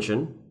of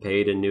attention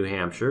paid in New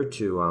Hampshire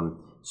to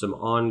some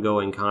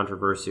ongoing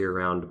controversy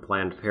around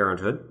Planned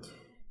Parenthood,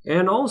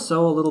 and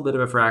also a little bit of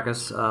a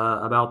fracas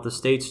about the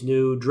state's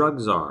new drug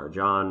czar,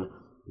 John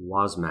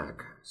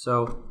Wasmac.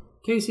 So,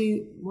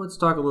 Casey, let's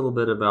talk a little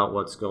bit about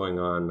what's going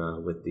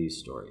on with these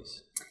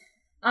stories.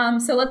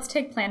 So let's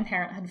take Planned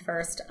Parenthood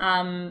first.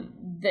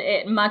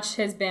 Much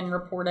has been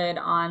reported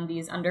on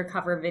these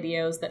undercover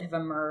videos that have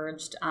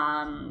emerged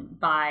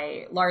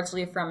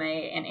largely from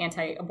an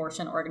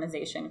anti-abortion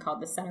organization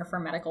called the Center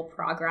for Medical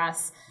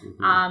Progress.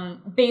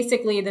 Mm-hmm.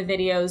 Basically, the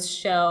videos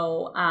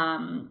show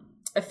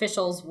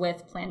officials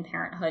with Planned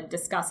Parenthood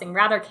discussing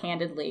rather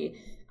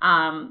candidly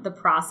the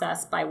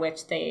process by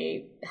which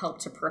they help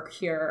to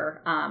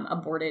procure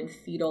aborted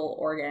fetal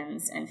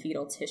organs and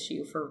fetal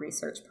tissue for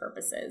research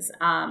purposes.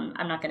 I'm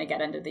not going to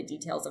get into the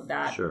details of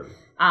that. Sure.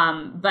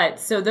 But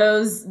so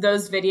those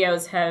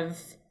videos have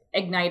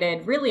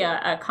ignited really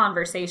a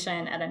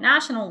conversation at a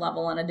national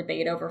level and a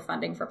debate over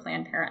funding for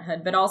Planned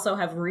Parenthood, but also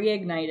have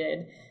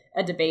reignited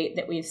a debate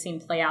that we've seen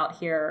play out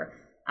here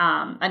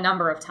a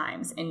number of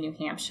times in New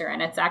Hampshire.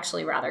 And it's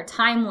actually rather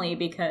timely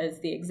because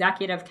the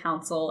Executive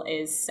Council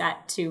is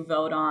set to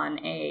vote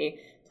on a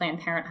Planned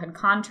Parenthood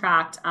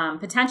contract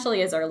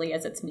potentially as early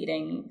as its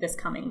meeting this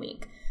coming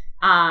week.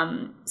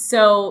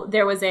 So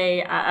there was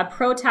a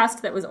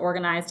protest that was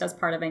organized as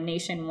part of a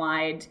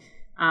nationwide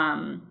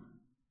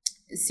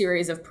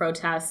series of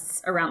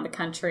protests around the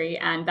country,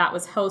 and that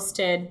was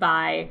hosted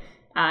by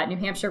New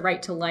Hampshire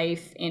Right to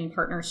Life in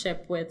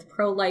partnership with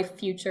Pro-Life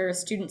Future,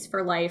 Students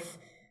for Life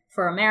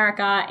for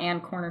America,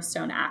 and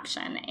Cornerstone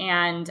Action.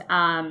 And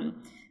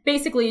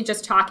basically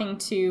just talking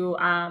to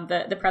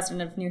the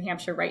president of New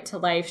Hampshire Right to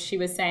Life, she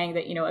was saying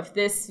that, if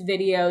this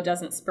video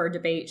doesn't spur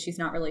debate, she's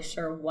not really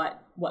sure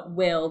what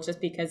will,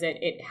 just because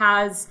it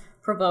has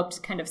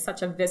provoked kind of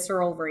such a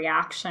visceral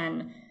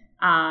reaction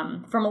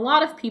from a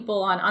lot of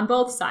people on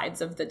both sides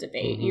of the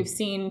debate. Mm-hmm. You've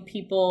seen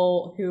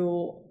people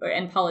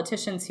and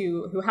politicians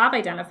who have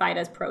identified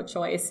as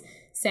pro-choice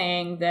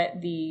saying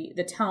that the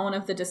tone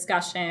of the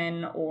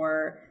discussion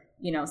or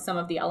some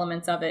of the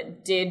elements of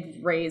it did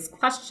raise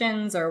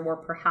questions or were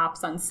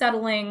perhaps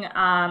unsettling.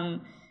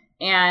 And,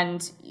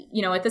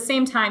 at the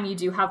same time, you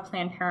do have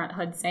Planned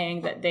Parenthood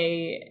saying that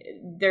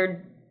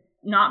they're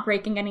not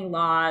breaking any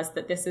laws,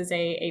 that this is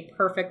a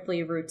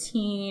perfectly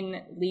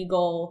routine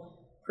legal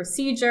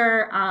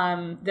procedure,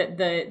 that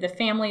the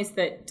families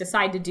that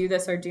decide to do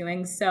this are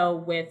doing so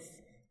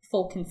with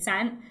full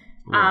consent.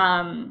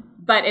 Right.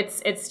 But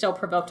it's still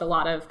provoked a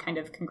lot of kind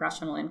of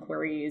congressional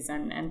inquiries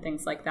and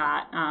things like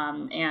that,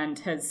 and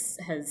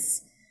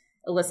has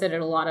elicited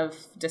a lot of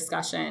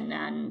discussion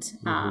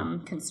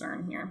and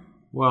concern here.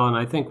 Well, and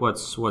I think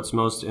what's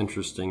most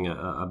interesting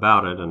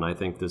about it, and I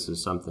think this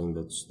is something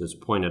that's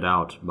pointed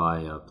out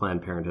by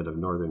Planned Parenthood of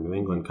Northern New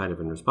England, kind of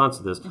in response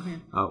to this.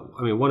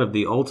 Mm-hmm. One of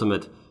the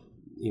ultimate,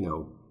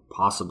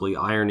 possibly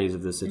ironies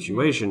of this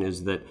situation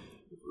is that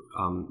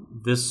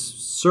this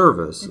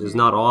service is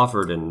not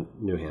offered in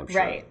New Hampshire,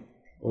 right?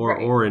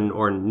 Or in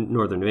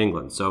Northern New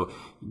England. So,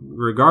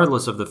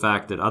 regardless of the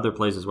fact that other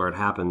places where it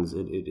happens,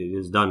 it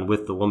is done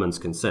with the woman's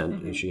consent,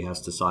 mm-hmm. and she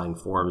has to sign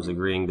forms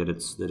agreeing that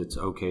it's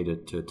okay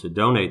to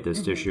donate this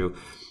mm-hmm. tissue.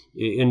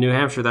 In New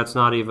Hampshire, that's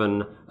not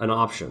even an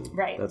option.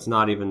 Right. That's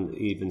not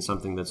even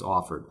something that's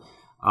offered.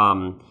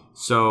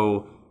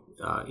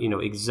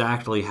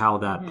 Exactly how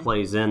that mm-hmm.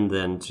 plays in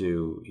then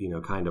to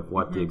kind of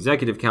what mm-hmm. the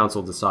Executive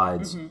Council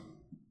decides. Mm-hmm.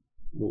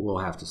 We'll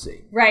have to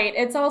see. Right.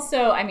 It's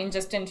also,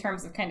 just in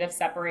terms of kind of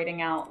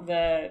separating out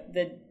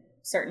the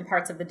certain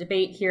parts of the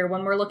debate here,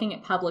 when we're looking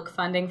at public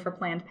funding for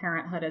Planned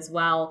Parenthood as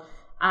well,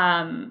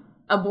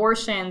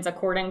 abortions,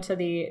 according to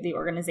the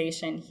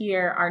organization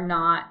here, are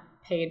not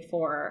paid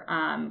for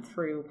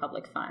through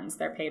public funds.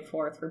 They're paid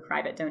for through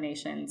private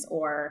donations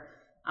or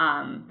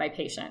by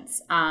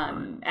patients,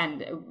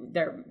 and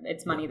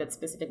it's money that's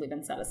specifically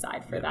been set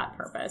aside for that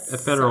purpose.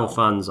 Federal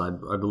funds, I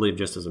believe,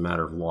 just as a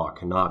matter of law,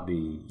 cannot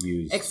be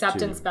used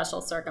except in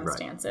special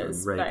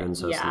circumstances. Right. Rape,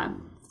 incest,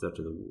 and theft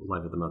of the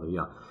life of the mother.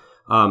 Yeah,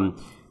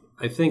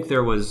 I think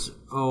there was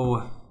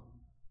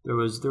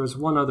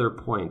one other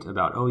point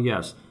about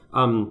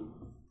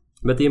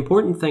but the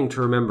important thing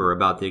to remember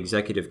about the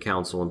Executive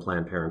Council and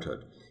Planned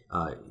Parenthood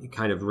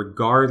kind of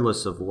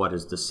regardless of what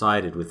is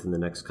decided within the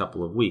next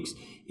couple of weeks,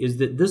 is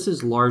that this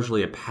is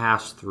largely a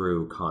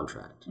pass-through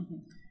contract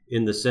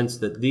in the sense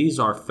that these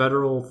are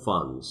federal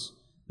funds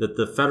that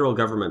the federal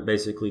government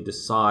basically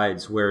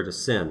decides where to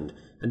send.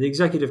 And the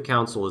Executive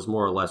Council is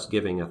more or less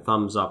giving a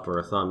thumbs up or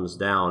a thumbs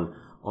down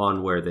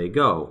on where they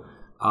go.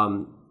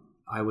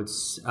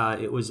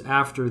 It was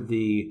after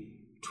the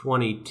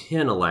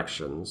 2010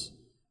 elections,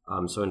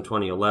 so in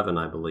 2011,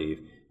 I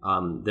believe,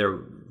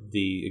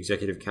 the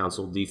Executive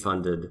Council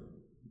defunded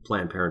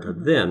Planned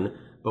Parenthood then.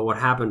 But what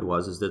happened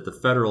is that the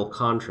federal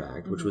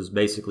contract, which was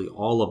basically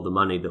all of the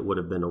money that would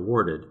have been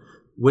awarded,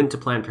 went to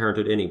Planned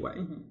Parenthood anyway.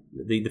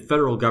 The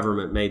federal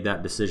government made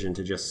that decision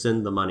to just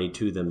send the money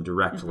to them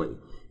directly.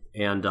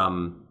 And,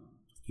 some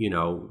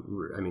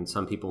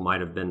people might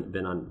have been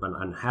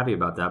unhappy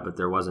about that, but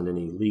there wasn't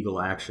any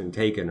legal action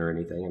taken or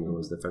anything. I mean, it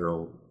was the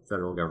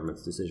federal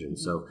government's decision.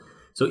 So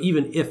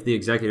even if the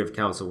Executive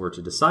Council were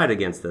to decide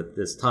against it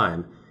this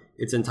time,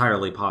 it's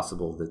entirely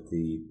possible that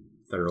the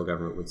federal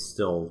government would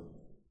still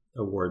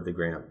award the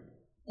grant.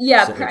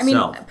 Yeah,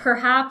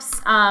 perhaps.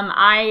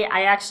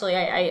 I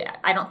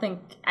don't think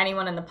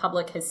anyone in the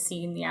public has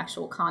seen the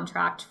actual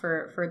contract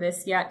for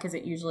this yet, because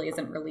it usually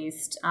isn't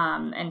released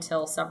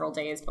until several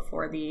days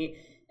before the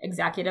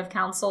Executive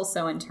Council.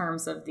 So in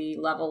terms of the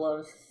level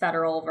of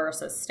federal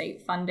versus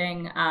state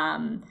funding,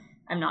 I'm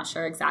not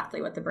sure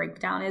exactly what the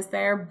breakdown is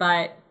there,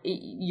 but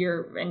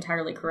you're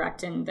entirely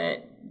correct in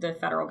that the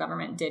federal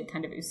government did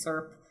kind of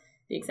usurp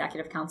the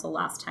Executive Council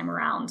last time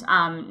around.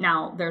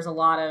 Now, there's a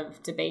lot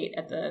of debate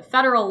at the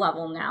federal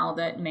level now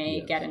that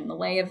may get in the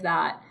way of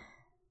that,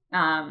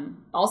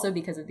 also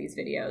because of these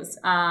videos.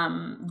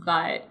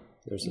 But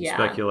there's some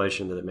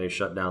speculation that it may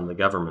shut down the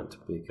government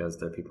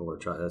because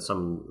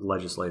some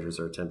legislators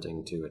are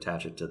attempting to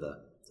attach it to the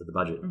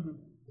budget,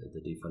 the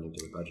defunding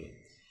to the budget.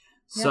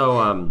 Yep.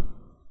 So,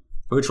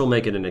 which will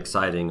make it an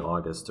exciting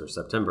August or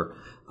September.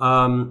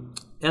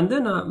 And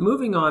then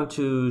moving on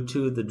to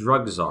the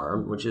drug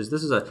czar, this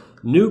is a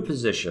new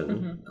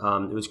position.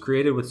 It was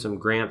created with some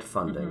grant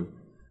funding,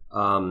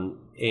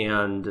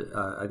 and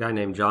a guy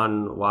named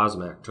John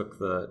Wasmak took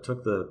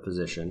the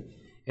position,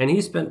 and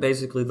he spent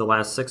basically the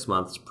last 6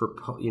 months,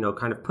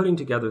 kind of putting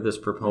together this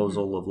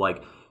proposal of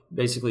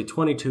basically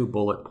 22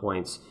 bullet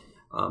points,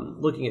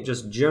 looking at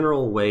just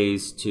general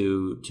ways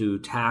to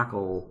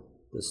tackle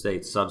the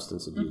state's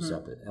substance abuse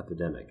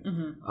epidemic.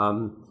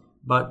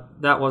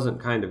 But that wasn't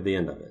kind of the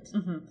end of it.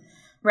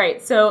 Right.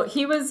 So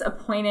he was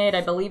appointed, I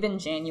believe, in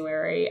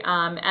January.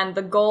 And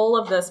the goal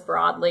of this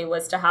broadly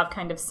was to have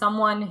kind of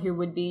someone who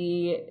would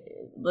be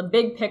the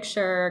big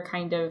picture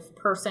kind of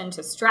person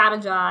to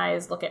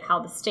strategize, look at how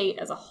the state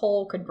as a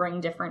whole could bring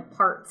different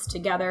parts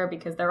together,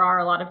 because there are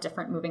a lot of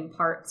different moving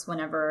parts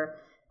whenever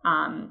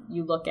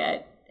you look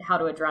at how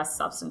to address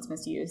substance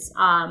misuse.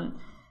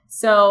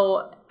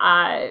 So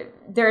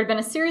there had been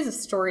a series of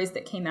stories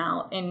that came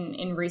out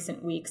in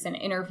recent weeks and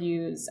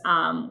interviews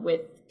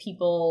with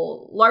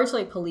people,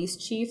 largely police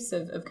chiefs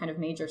of kind of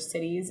major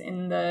cities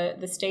in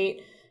the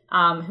state,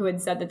 who had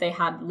said that they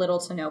had little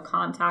to no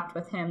contact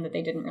with him, that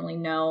they didn't really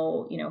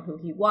know, who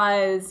he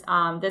was.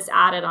 This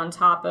added on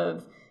top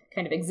of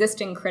kind of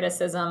existing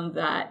criticism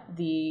that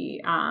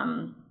the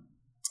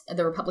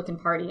Republican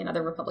Party and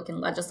other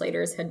Republican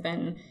legislators had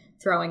been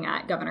throwing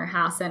at Governor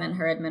Hassan and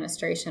her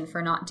administration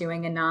for not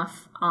doing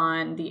enough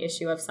on the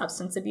issue of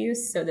substance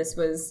abuse. So this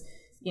was,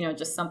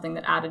 just something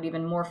that added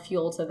even more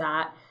fuel to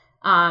that.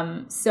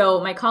 So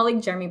my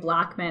colleague Jeremy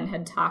Blackman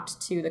had talked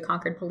to the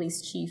Concord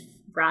Police Chief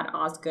Brad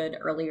Osgood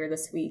earlier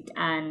this week,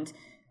 and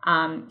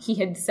he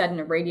had said in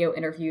a radio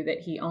interview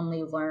that he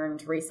only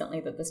learned recently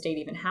that the state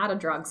even had a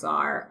drug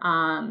czar,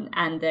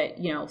 and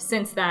that,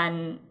 since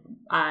then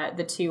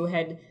the two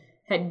had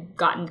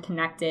gotten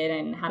connected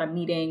and had a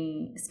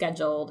meeting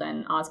scheduled,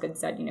 and Osgood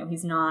said,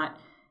 he's not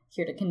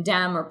here to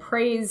condemn or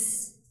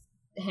praise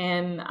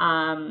him,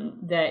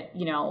 that,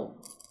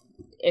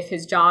 if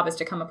his job is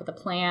to come up with a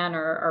plan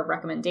or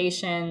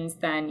recommendations,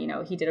 then,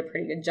 he did a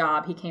pretty good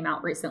job. He came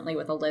out recently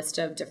with a list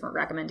of different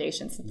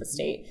recommendations that the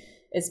state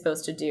is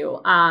supposed to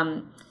do.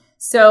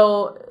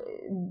 So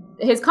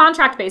his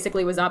contract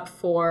basically was up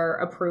for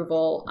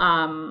approval.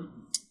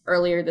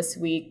 Earlier this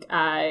week,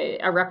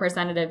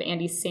 Senator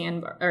Andy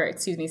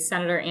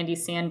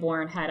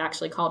Sanborn had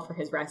actually called for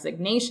his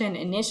resignation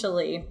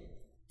initially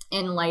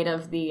in light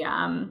of the,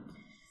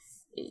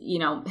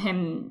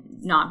 him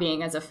not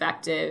being as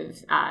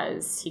effective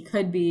as he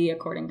could be,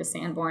 according to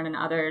Sanborn and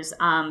others.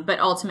 But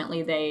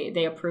ultimately,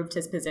 they approved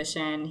his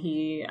position.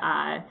 He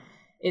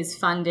is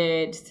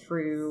funded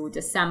through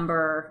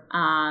December,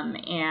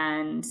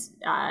 and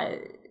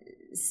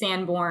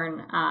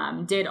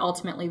Sanborn did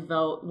ultimately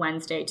vote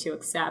Wednesday to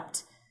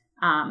accept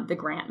the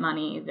grant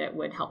money that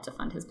would help to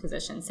fund his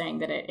position, saying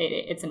that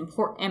it's an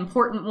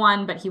important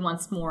one, but he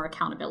wants more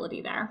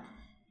accountability there.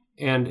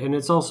 And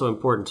it's also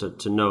important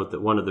to note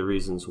that one of the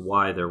reasons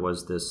why there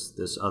was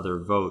this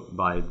other vote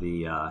by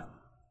the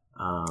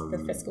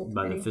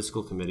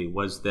fiscal committee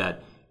was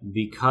that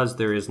because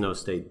there is no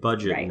state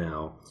budget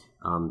now,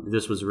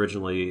 This was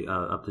originally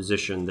a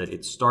position that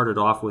it started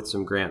off with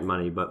some grant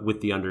money, but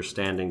with the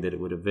understanding that it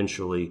would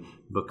eventually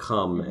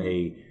become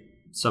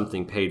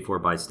something paid for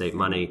by state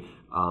money.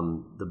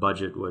 The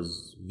budget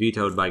was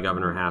vetoed by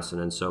Governor Hassan,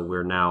 and so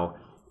we're now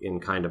in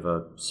kind of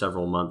a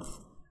several-month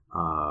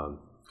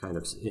kind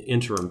of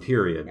interim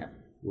period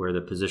where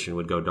the position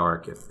would go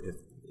dark if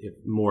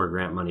more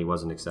grant money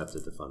wasn't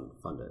accepted to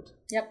fund it.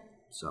 Yep.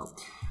 So,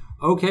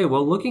 okay.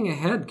 Well, looking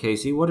ahead,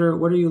 Casey, what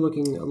are you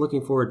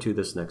looking forward to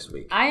this next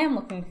week? I am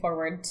looking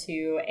forward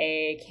to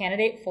a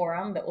candidate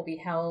forum that will be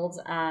held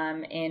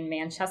in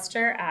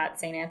Manchester at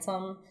St.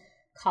 Anselm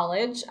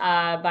College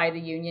by the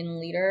union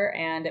leader,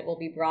 and it will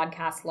be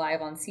broadcast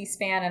live on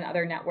C-SPAN and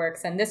other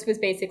networks. And this was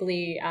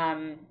basically,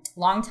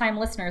 longtime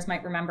listeners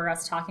might remember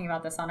us talking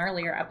about this on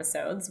earlier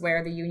episodes,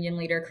 where the union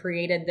leader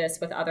created this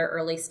with other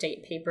early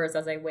state papers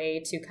as a way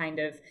to kind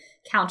of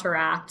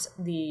counteract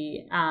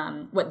the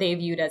what they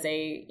viewed as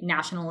a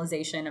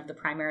nationalization of the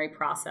primary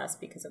process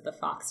because of the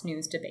Fox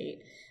News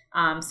debate.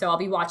 So I'll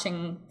be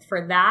watching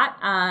for that,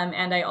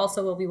 and I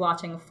also will be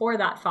watching for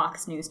that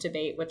Fox News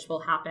debate, which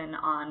will happen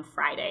on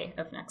Friday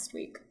of next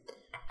week.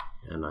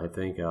 And I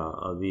think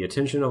the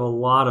attention of a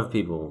lot of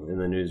people in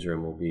the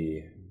newsroom will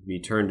be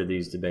turned to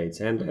these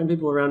debates, and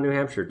people around New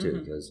Hampshire too,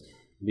 because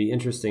it'll be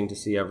interesting to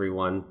see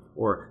everyone,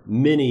 or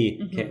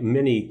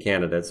many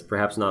candidates,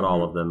 perhaps not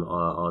all of them,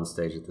 on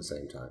stage at the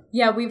same time.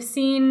 Yeah, we've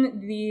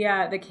seen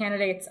the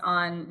candidates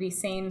on the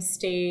same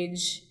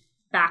stage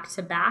back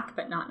to back,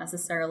 but not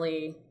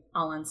necessarily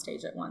all on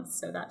stage at once.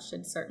 So that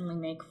should certainly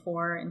make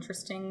for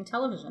interesting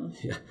television.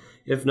 Yeah,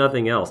 if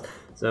nothing else.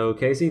 So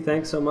Casey,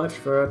 thanks so much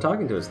for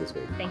talking to us this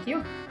week. Thank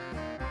you.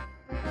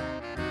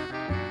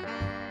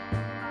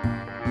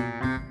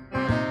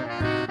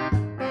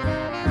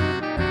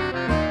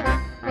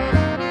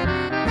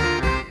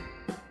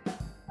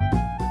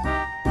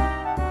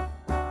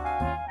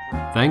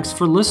 Thanks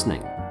for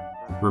listening.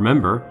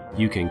 Remember,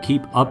 you can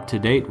keep up to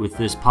date with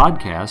this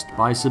podcast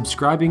by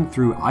subscribing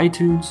through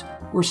iTunes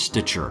or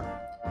Stitcher,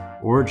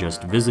 or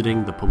just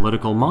visiting the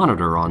Political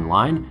Monitor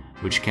online,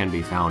 which can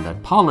be found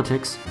at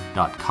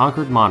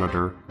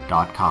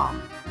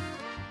politics.concordmonitor.com.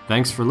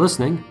 Thanks for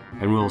listening,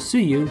 and we'll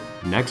see you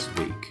next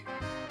week.